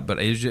 But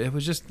it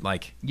was just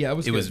like Yeah, it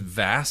was good.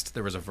 vast.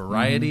 There was a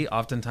variety.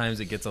 Oftentimes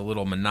it gets a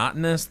little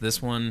monotonous.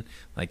 This one,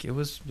 like it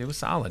was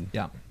solid.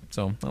 Yeah.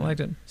 So I liked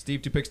it.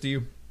 Steve, 2 picks to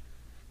you.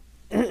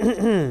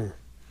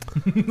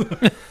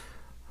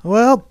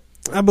 Well,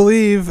 I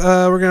believe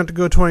we're going to have to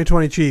go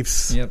 2020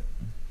 Chiefs. Yep.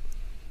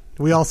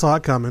 We all saw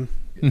it coming.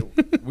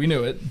 We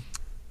knew it.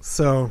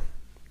 So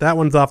that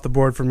one's off the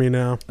board for me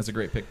now. That's a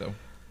great pick, though.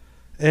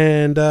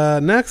 And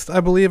next, I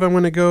believe I'm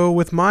going to go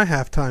with my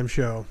halftime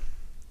show,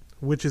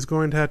 which is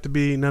going to have to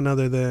be none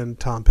other than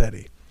Tom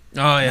Petty.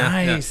 Oh yeah,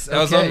 Nice. Yeah.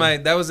 That was Okay. on my.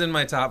 That was in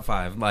my top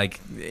 5.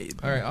 Like,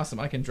 All right, awesome.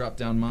 I can drop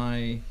down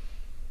my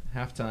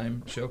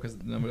halftime show because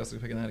nobody else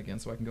is picking that again,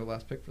 so I can go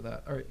last pick for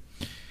that. All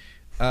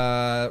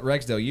right.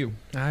 Ragsdale, you.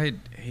 I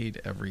hate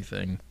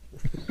everything.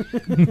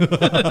 You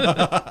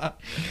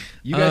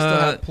guys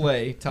still have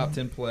play, top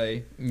 10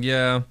 play.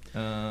 Yeah,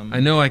 I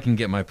know I can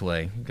get my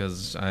play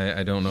because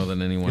I don't know that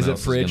anyone Is it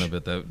else Fridge? is going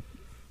to bet that.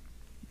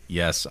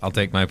 Yes, I'll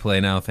take my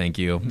play now. Thank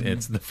you.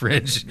 It's the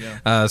Fridge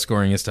Yeah.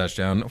 scoring his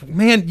touchdown.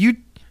 Man, you.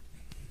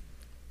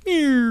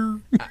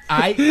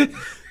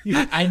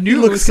 I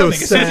knew look it was so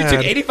coming. As soon as you sad.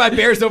 took 85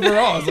 Bears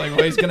overall, I was like,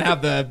 well, he's going to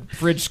have the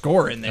Fridge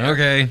score in there.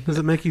 Okay, Does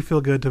it make you feel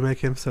good to make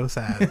him so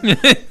sad?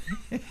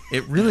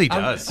 it really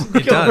does. I'm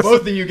It killing does.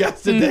 both of you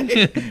guys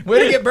today.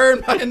 Way to get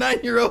burned by a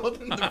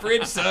 9-year-old and the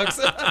Fridge sucks.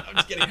 I'm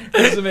just kidding.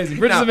 Fridge is amazing.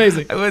 Fridge is Now,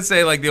 amazing. I would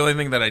say like the only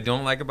thing that I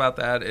don't like about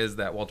that is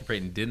that Walter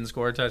Payton didn't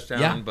score a touchdown.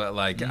 Yeah. But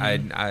like I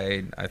think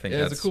Yeah,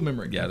 that's it's a cool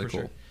memory. Yeah, for they're cool.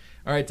 sure.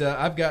 All right,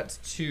 I've got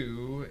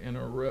 2 in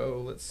a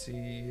row. Let's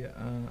see.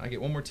 I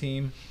get one more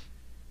team.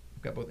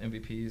 I've got both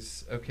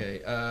MVPs.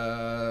 Okay.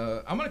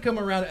 I'm going to come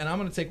around and I'm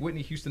going to take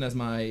Whitney Houston as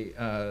my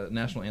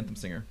national anthem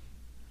singer.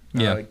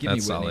 Yeah, Give me that's Whitney.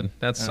 solid.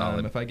 That's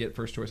solid. If I get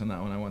first choice on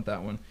that one, I want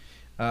that one.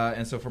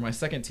 And so for my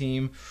second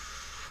team,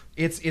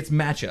 it's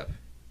matchup.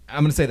 I'm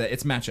going to say that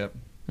it's matchup.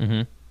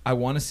 Mm-hmm. I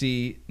want to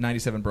see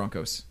 97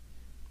 Broncos.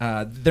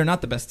 They're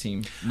not the best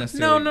team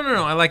necessarily.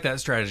 No. I like that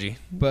strategy.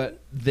 But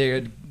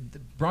the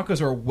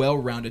Broncos are a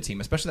well-rounded team,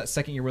 especially that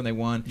second year when they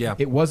won. Yeah.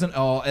 It wasn't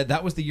all.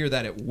 That was the year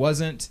that it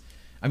wasn't.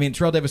 I mean,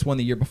 Terrell Davis won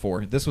the year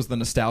before. This was the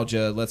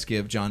nostalgia. Let's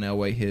give John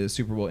Elway his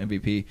Super Bowl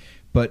MVP.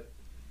 But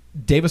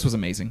Davis was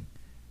amazing.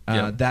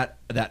 Yeah. That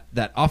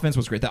offense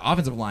was great. That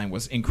offensive line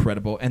was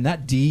incredible, and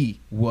that D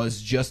was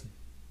just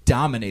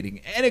dominating.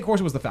 And of course,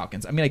 it was the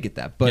Falcons. I mean, I get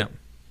that, but. Yeah.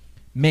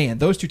 Man,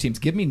 those two teams.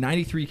 Give me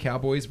 93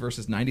 Cowboys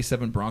versus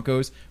 97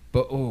 Broncos.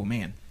 But, oh,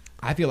 man,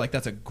 I feel like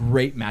that's a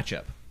great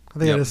matchup. I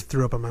think Yep. I just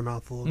threw up in my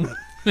mouth a little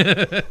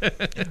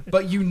bit.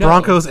 But you know.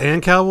 Broncos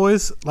and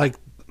Cowboys? Like,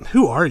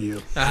 who are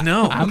you? I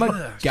know. I'm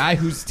a guy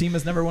whose team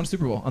has never won a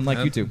Super Bowl, unlike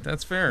you two.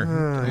 That's fair.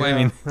 Yeah, I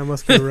mean, that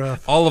must be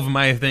rough. all of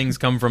my things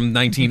come from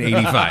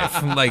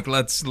 1985. Like,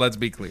 let's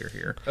be clear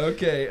here.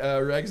 Okay,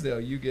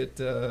 Ragsdale, you get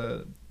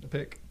a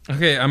pick.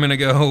 Okay, I'm gonna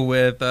go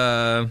with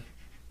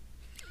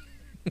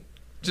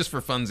just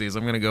for funsies.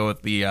 I'm gonna go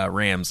with the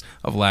Rams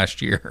of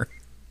last year.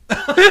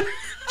 I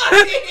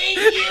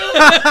hate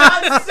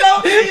you on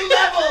so many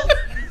levels.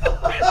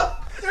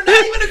 They're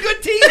not even a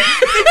good team.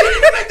 They didn't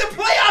even make the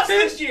playoffs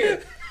this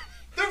year.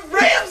 The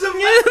Rams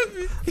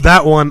of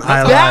That one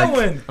I that like.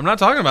 one. I'm not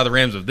talking about the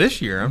Rams of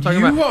this year. I'm talking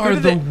You about are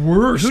the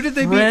worst Who did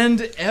they friend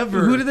beat?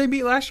 ever. Who did they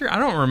beat last year? I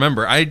don't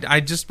remember. I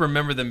just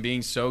remember them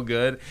being so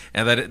good,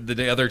 and that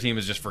the other team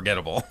is just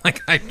forgettable.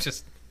 Like I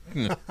just.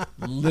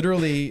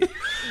 Literally,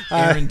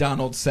 Aaron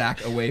Donald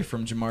sack away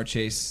from Jamar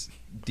Chase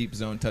deep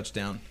zone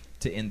touchdown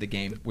to end the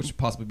game, which would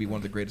possibly be one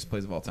of the greatest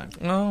plays of all time.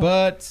 Oh.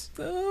 But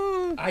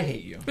I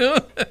hate you.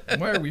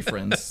 Why are we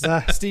friends?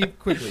 Steve,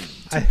 quickly,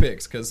 2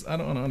 picks, because I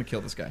don't want to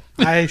kill this guy.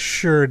 I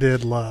sure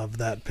did love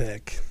that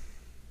pick.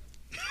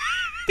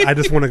 I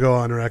just want to go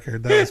on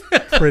record. That was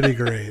pretty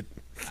great.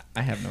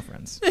 I have no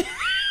friends.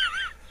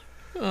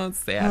 Oh, it's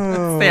sad.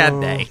 Oh. Sad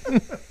day.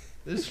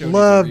 This show needs a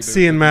Loved reboot.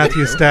 seeing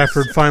Matthew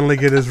Stafford finally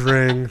get his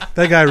ring.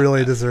 That guy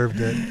really deserved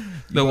it.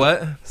 The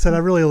what? Said I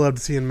really loved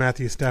seeing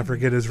Matthew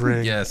Stafford get his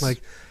ring. Yes.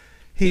 Like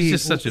He's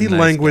just such a he nice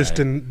languished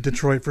guy. in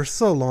Detroit for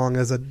so long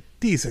as a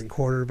decent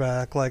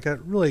quarterback. Like it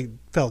really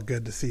felt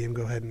good to see him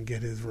go ahead and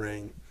get his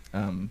ring.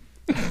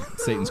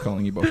 Satan's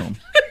calling you both home.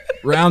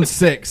 Round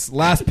 6,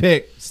 last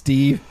pick,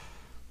 Steve.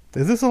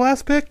 Is this the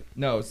last pick?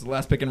 No, it's the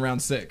last pick in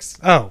round 6.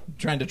 Oh,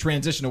 Trying to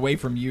transition away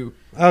from you.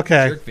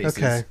 okay. Jerk faces.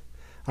 Okay.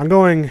 I'm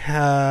going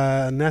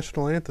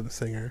national anthem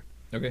singer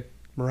Okay.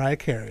 Mariah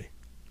Carey.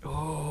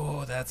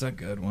 Oh, that's a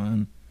good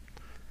one.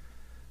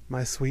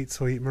 My sweet,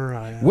 sweet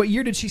Mariah. What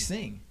year did she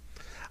sing?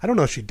 I don't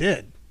know if she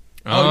did.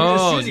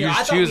 Oh, you're you're I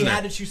thought we choosing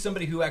had it. to choose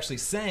somebody who actually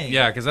sang.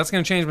 Yeah, because that's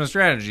going to change my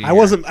strategy. I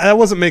wasn't. That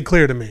wasn't made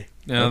clear to me.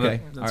 Yeah,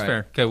 Okay, that's all right.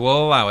 fair. Okay,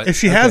 we'll allow it. If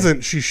she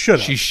hasn't, she should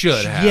have. She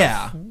should have.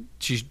 Yeah.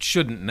 She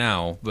shouldn't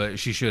now, but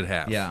she should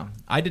have. Yeah.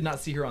 I did not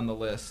see her on the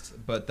list,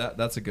 but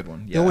that's a good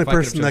one. The Yeah, only if I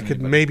could've person that chosen could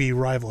anybody. maybe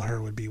rival her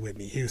would be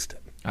Whitney Houston.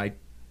 I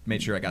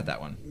made sure I got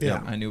that one.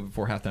 Yeah. I knew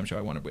before halftime show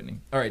I wanted Whitney.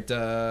 All right.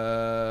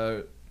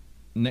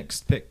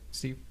 Next pick,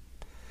 Steve.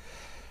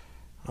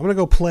 I'm gonna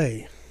go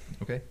play.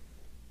 Okay.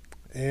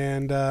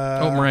 And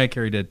Mariah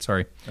Carey did.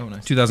 Sorry. Oh,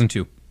 nice.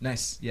 2002.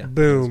 Nice. Yeah.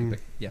 Boom.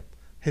 That's a good pick. Yeah.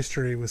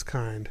 history was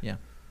kind. Yeah.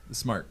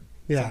 Smart.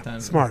 Yeah,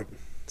 Sometimes-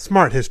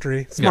 smart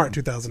history. Smart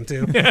Yeah.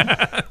 2002.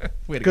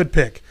 Way to Good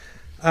pick.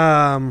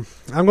 I'm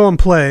going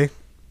to play.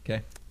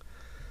 Okay.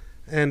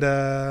 And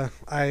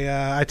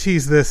I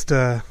teased this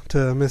to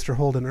Mr.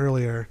 Holden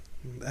earlier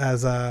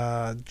as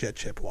a Jet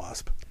Chip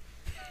Wasp.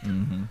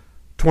 Mm-hmm.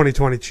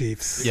 2020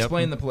 Chiefs. Yep.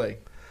 Explain the play.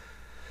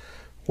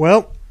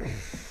 Well,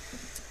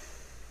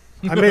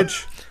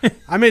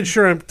 I made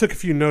sure I took a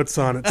few notes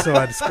on it, so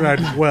I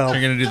described it well.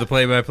 You're going to do the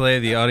play-by-play,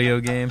 the audio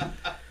game?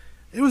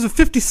 It was a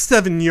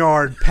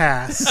 57-yard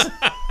pass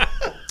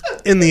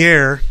in the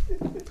air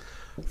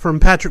from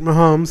Patrick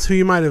Mahomes, who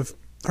you might have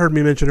heard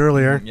me mention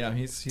earlier. Yeah,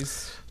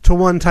 he's to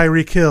one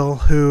Tyreek Hill,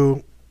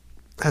 who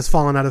has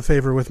fallen out of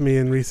favor with me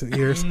in recent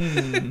years.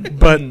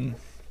 But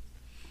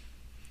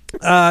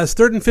it's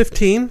 3rd and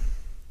 15.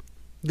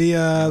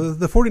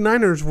 The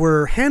 49ers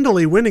were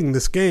handily winning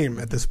this game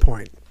at this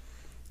point.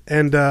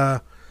 And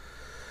the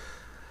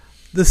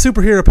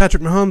superhero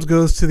Patrick Mahomes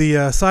goes to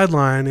the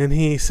sideline, and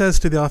he says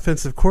to the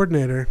offensive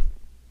coordinator,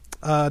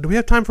 do we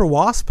have time for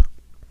Wasp?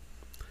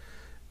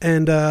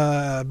 And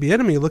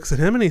Bieniemy looks at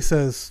him and he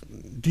says,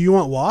 do you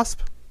want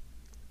Wasp?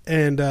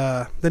 And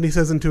then he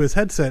says into his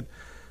headset,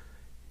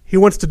 he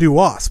wants to do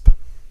Wasp.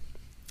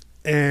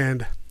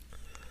 And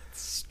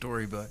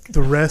storybook.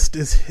 The rest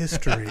is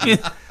history.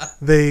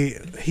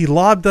 He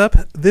lobbed up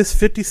this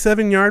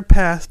 57-yard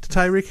pass to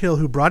Tyreek Hill,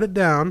 who brought it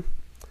down,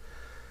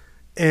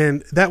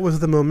 and that was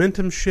the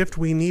momentum shift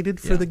we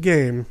needed for the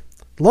game.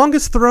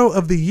 Longest throw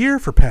of the year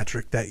for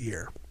Patrick that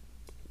year.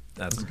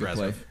 That's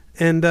impressive.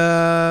 And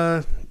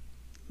the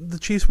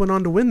Chiefs went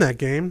on to win that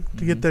game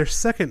to get their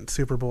second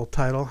Super Bowl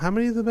title. How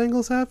many do the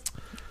Bengals have?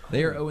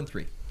 They are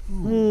 0-3.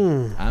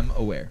 I'm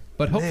aware,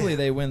 but hopefully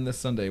they win this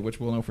Sunday, which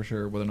we'll know for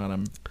sure whether or not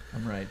I'm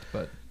right.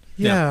 But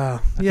I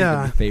think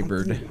they'll be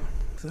favored.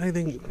 I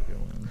think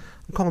I'm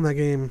calling that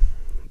game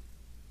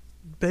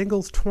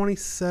Bengals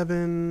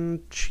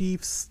 27,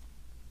 Chiefs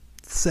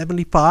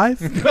 75.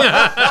 Funny,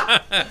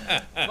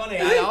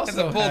 I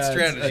also a bold had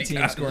strategy. a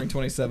team scoring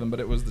 27, but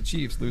it was the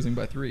Chiefs losing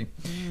by 3.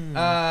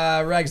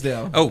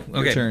 Ragsdale. Oh, your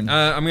okay. turn.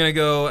 I'm gonna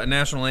go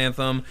national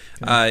anthem.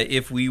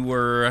 If we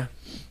were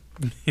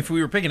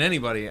picking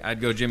anybody,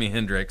 I'd go Jimi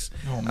Hendrix.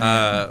 Oh,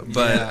 man.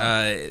 But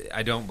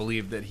I don't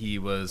believe that he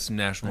was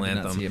national I did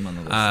not anthem. see him on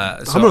the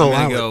list. So I'm gonna I'm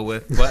allow gonna it. go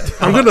with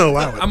what? I'm going to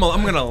allow it. I'm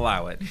gonna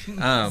allow it.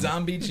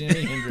 Zombie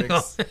Jimi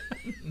Hendrix.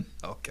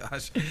 Oh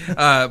gosh.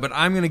 But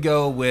I'm gonna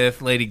go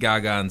with Lady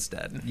Gaga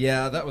instead.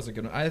 Yeah, that was a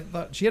good one. I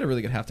thought she had a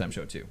really good halftime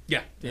show too.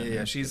 Yeah.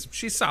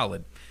 She's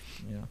solid.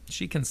 Yeah.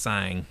 She can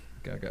sing.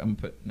 Gaga. I'm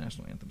gonna put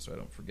national anthem so I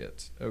don't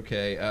forget.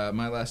 Okay,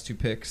 my last 2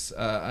 picks.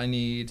 I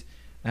need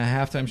a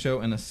halftime show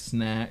and a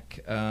snack.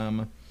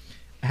 A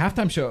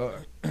halftime show.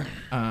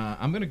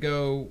 I'm gonna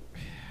go.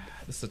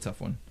 This is a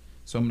tough one,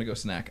 so I'm gonna go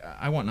snack.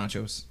 I want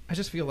nachos. I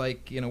just feel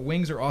like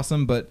wings are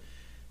awesome, but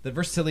the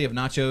versatility of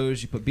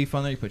nachos. You put beef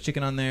on there, you put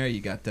chicken on there,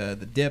 you got the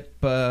dip.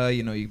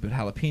 You put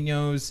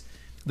jalapenos.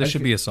 This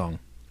should be a song.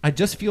 I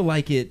just feel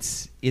like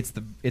it's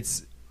the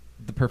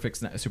perfect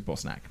Super Bowl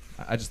snack.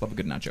 I just love a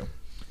good nacho.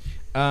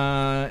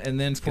 And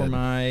then for good.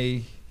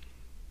 my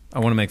I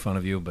want to make fun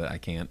of you, but I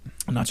can't.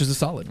 nachos is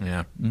solid.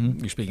 Yeah,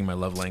 You're speaking my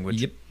love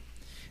language.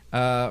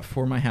 Yep.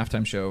 For my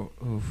halftime show,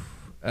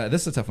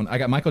 this is a tough one. I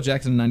got Michael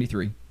Jackson in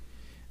 '93.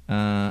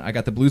 I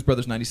got the Blues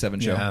Brothers '97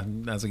 show. Yeah,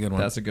 that's a good one.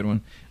 That's a good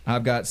one.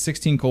 I've got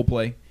 16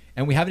 Coldplay,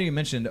 and we haven't even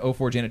mentioned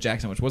 04 Janet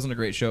Jackson, which wasn't a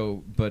great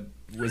show, but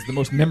was the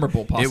most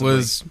memorable possibly. It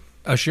was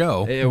a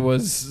show. It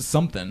was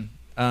something.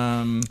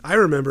 I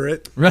remember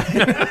it. Right.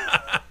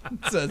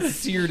 It's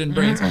seared in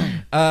brains.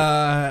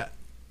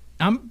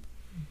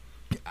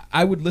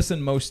 I would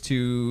listen most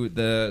to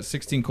the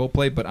 16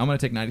 Coldplay, but I'm going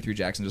to take 93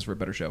 Jackson just for a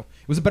better show.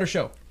 It was a better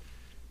show.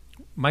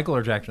 Michael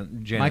or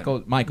Jackson?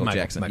 Janet? Michael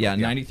Jackson. Michael, yeah,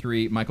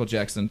 93. Michael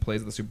Jackson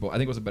plays at the Super Bowl. I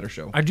think it was a better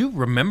show. I do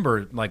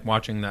remember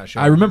watching that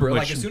show. I remember.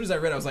 Which, as soon as I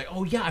read it, I was like,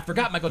 oh, yeah, I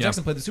forgot Michael Yeah.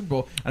 Jackson played the Super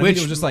Bowl. And I think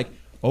it was just like,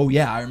 oh,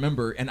 yeah, I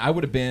remember. And I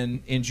would have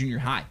been in junior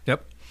high.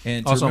 Yep.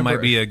 And also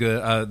might be a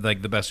good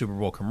the best Super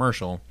Bowl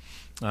commercial.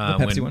 The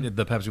Pepsi one?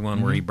 The Pepsi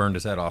one where he burned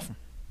his head off.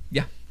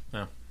 Yeah.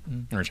 Yeah.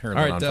 Or his hair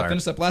All lit right, on fire.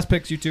 finish up. Last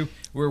picks, you two.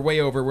 We're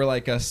way over. We're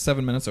like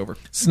 7 minutes over.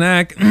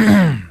 Snack.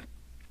 I'm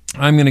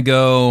going to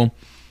go...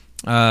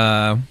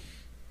 I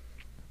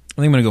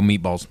think I'm going to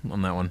go meatballs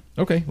on that one.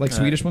 Okay, like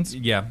Swedish ones?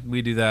 Yeah,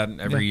 we do that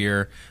every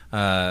year.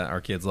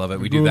 Our kids love it.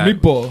 We do do that.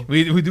 meatball.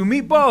 We do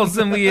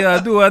meatballs and we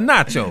do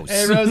nachos.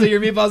 Hey, Rosie,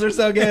 your meatballs are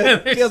so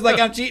good. Feels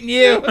like I'm cheating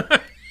you.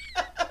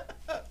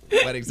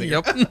 Wedding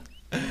singer. Yep.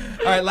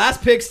 All right,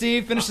 last pick,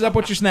 Steve. Finish it up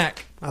with your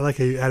snack. I like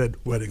how you added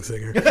wedding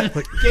singer. Like,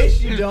 In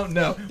case you don't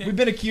know, we've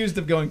been accused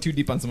of going too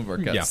deep on some of our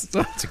cuts.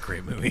 Yeah, it's a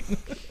great movie.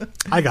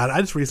 I got it.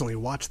 I just recently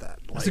watched that.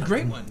 It's a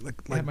great one. Like,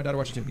 I had my daughter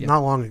watch it too. Yeah. Not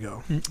long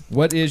ago.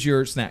 What is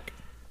your snack?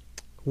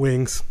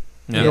 Wings.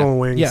 Yeah. Going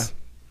wings. Yeah.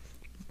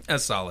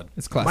 That's solid.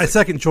 It's classic. My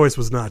second choice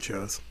was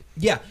nachos.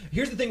 Yeah,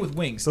 here's the thing with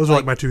wings. Those are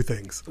like my 2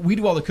 things. We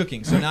do all the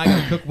cooking, so now I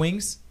got to cook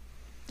wings.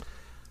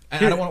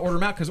 And I don't want to order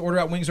them out because order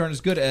out wings aren't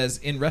as good as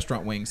in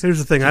restaurant wings. Here's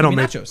the thing. So I don't give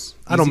me make nachos.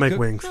 I don't Easy make cook.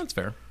 wings. That's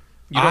fair.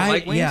 You don't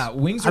like wings? Yeah,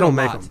 wings are I don't a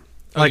make lot. them.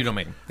 Oh, you don't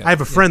make them. I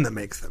have a friend that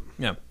makes them.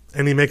 Yeah.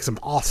 And he makes them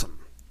awesome.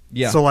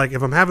 Yeah. So like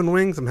if I'm having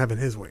wings, I'm having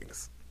his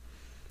wings.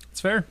 It's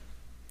fair.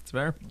 It's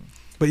fair.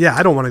 But yeah,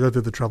 I don't want to go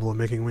through the trouble of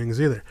making wings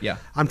either. Yeah.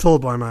 I'm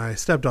told by my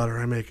stepdaughter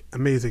I make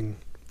amazing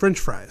French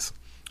fries.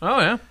 Oh,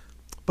 yeah.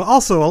 But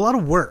also a lot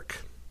of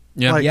work.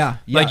 Yeah. Like- Yeah.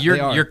 Like you're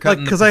they are. you're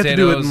cutting Because the I have to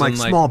do it in potatoes like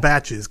and, small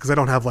batches because I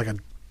don't have like a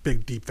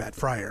big deep fat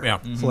fryer. Yeah.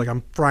 So like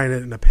I'm frying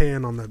it in a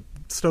pan on the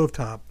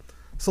stovetop.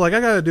 So like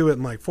I got to do it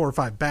in like 4 or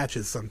 5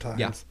 batches sometimes.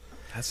 Yeah.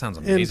 That sounds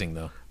amazing,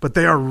 though. But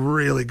they are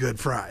really good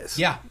fries.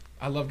 Yeah,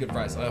 I love good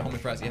fries.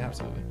 Homemade fries, yeah,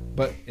 absolutely.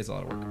 But it's a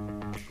lot of work.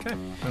 Okay,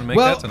 I'm gonna make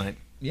that tonight.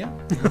 Yeah. No,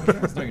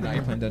 you're not.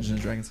 You're playing Dungeons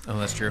and Dragons. Oh,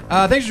 that's true.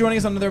 Thanks for joining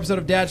us on another episode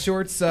of Dad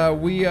Shorts. I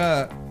don't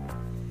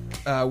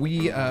know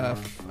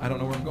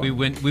where I'm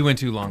going. We went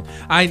too long.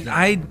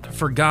 I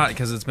forgot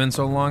because it's been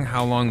so long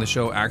how long the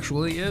show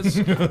actually is.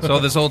 So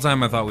this whole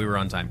time I thought we were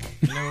on time.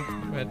 No,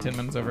 we had 10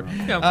 minutes over.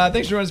 Yeah.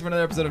 Thanks for joining us for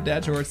another episode of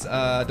Dad Shorts.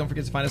 Don't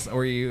forget to find us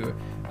where you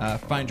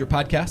find your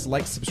podcast.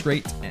 Like,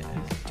 subscribe, and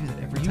do that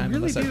every time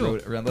really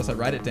unless I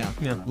write it down.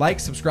 Yeah. Like,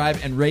 subscribe,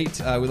 and rate.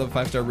 We love a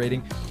 5-star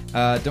rating.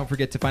 Don't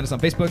forget to find us on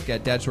Facebook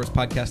at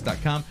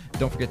dadshortspodcast.com.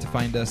 Don't forget to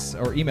find us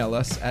or email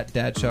us at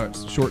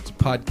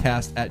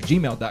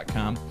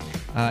dadshortspodcast@gmail.com.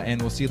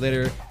 And we'll see you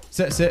later.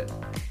 Sit.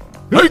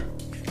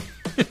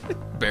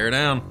 Bear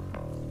down.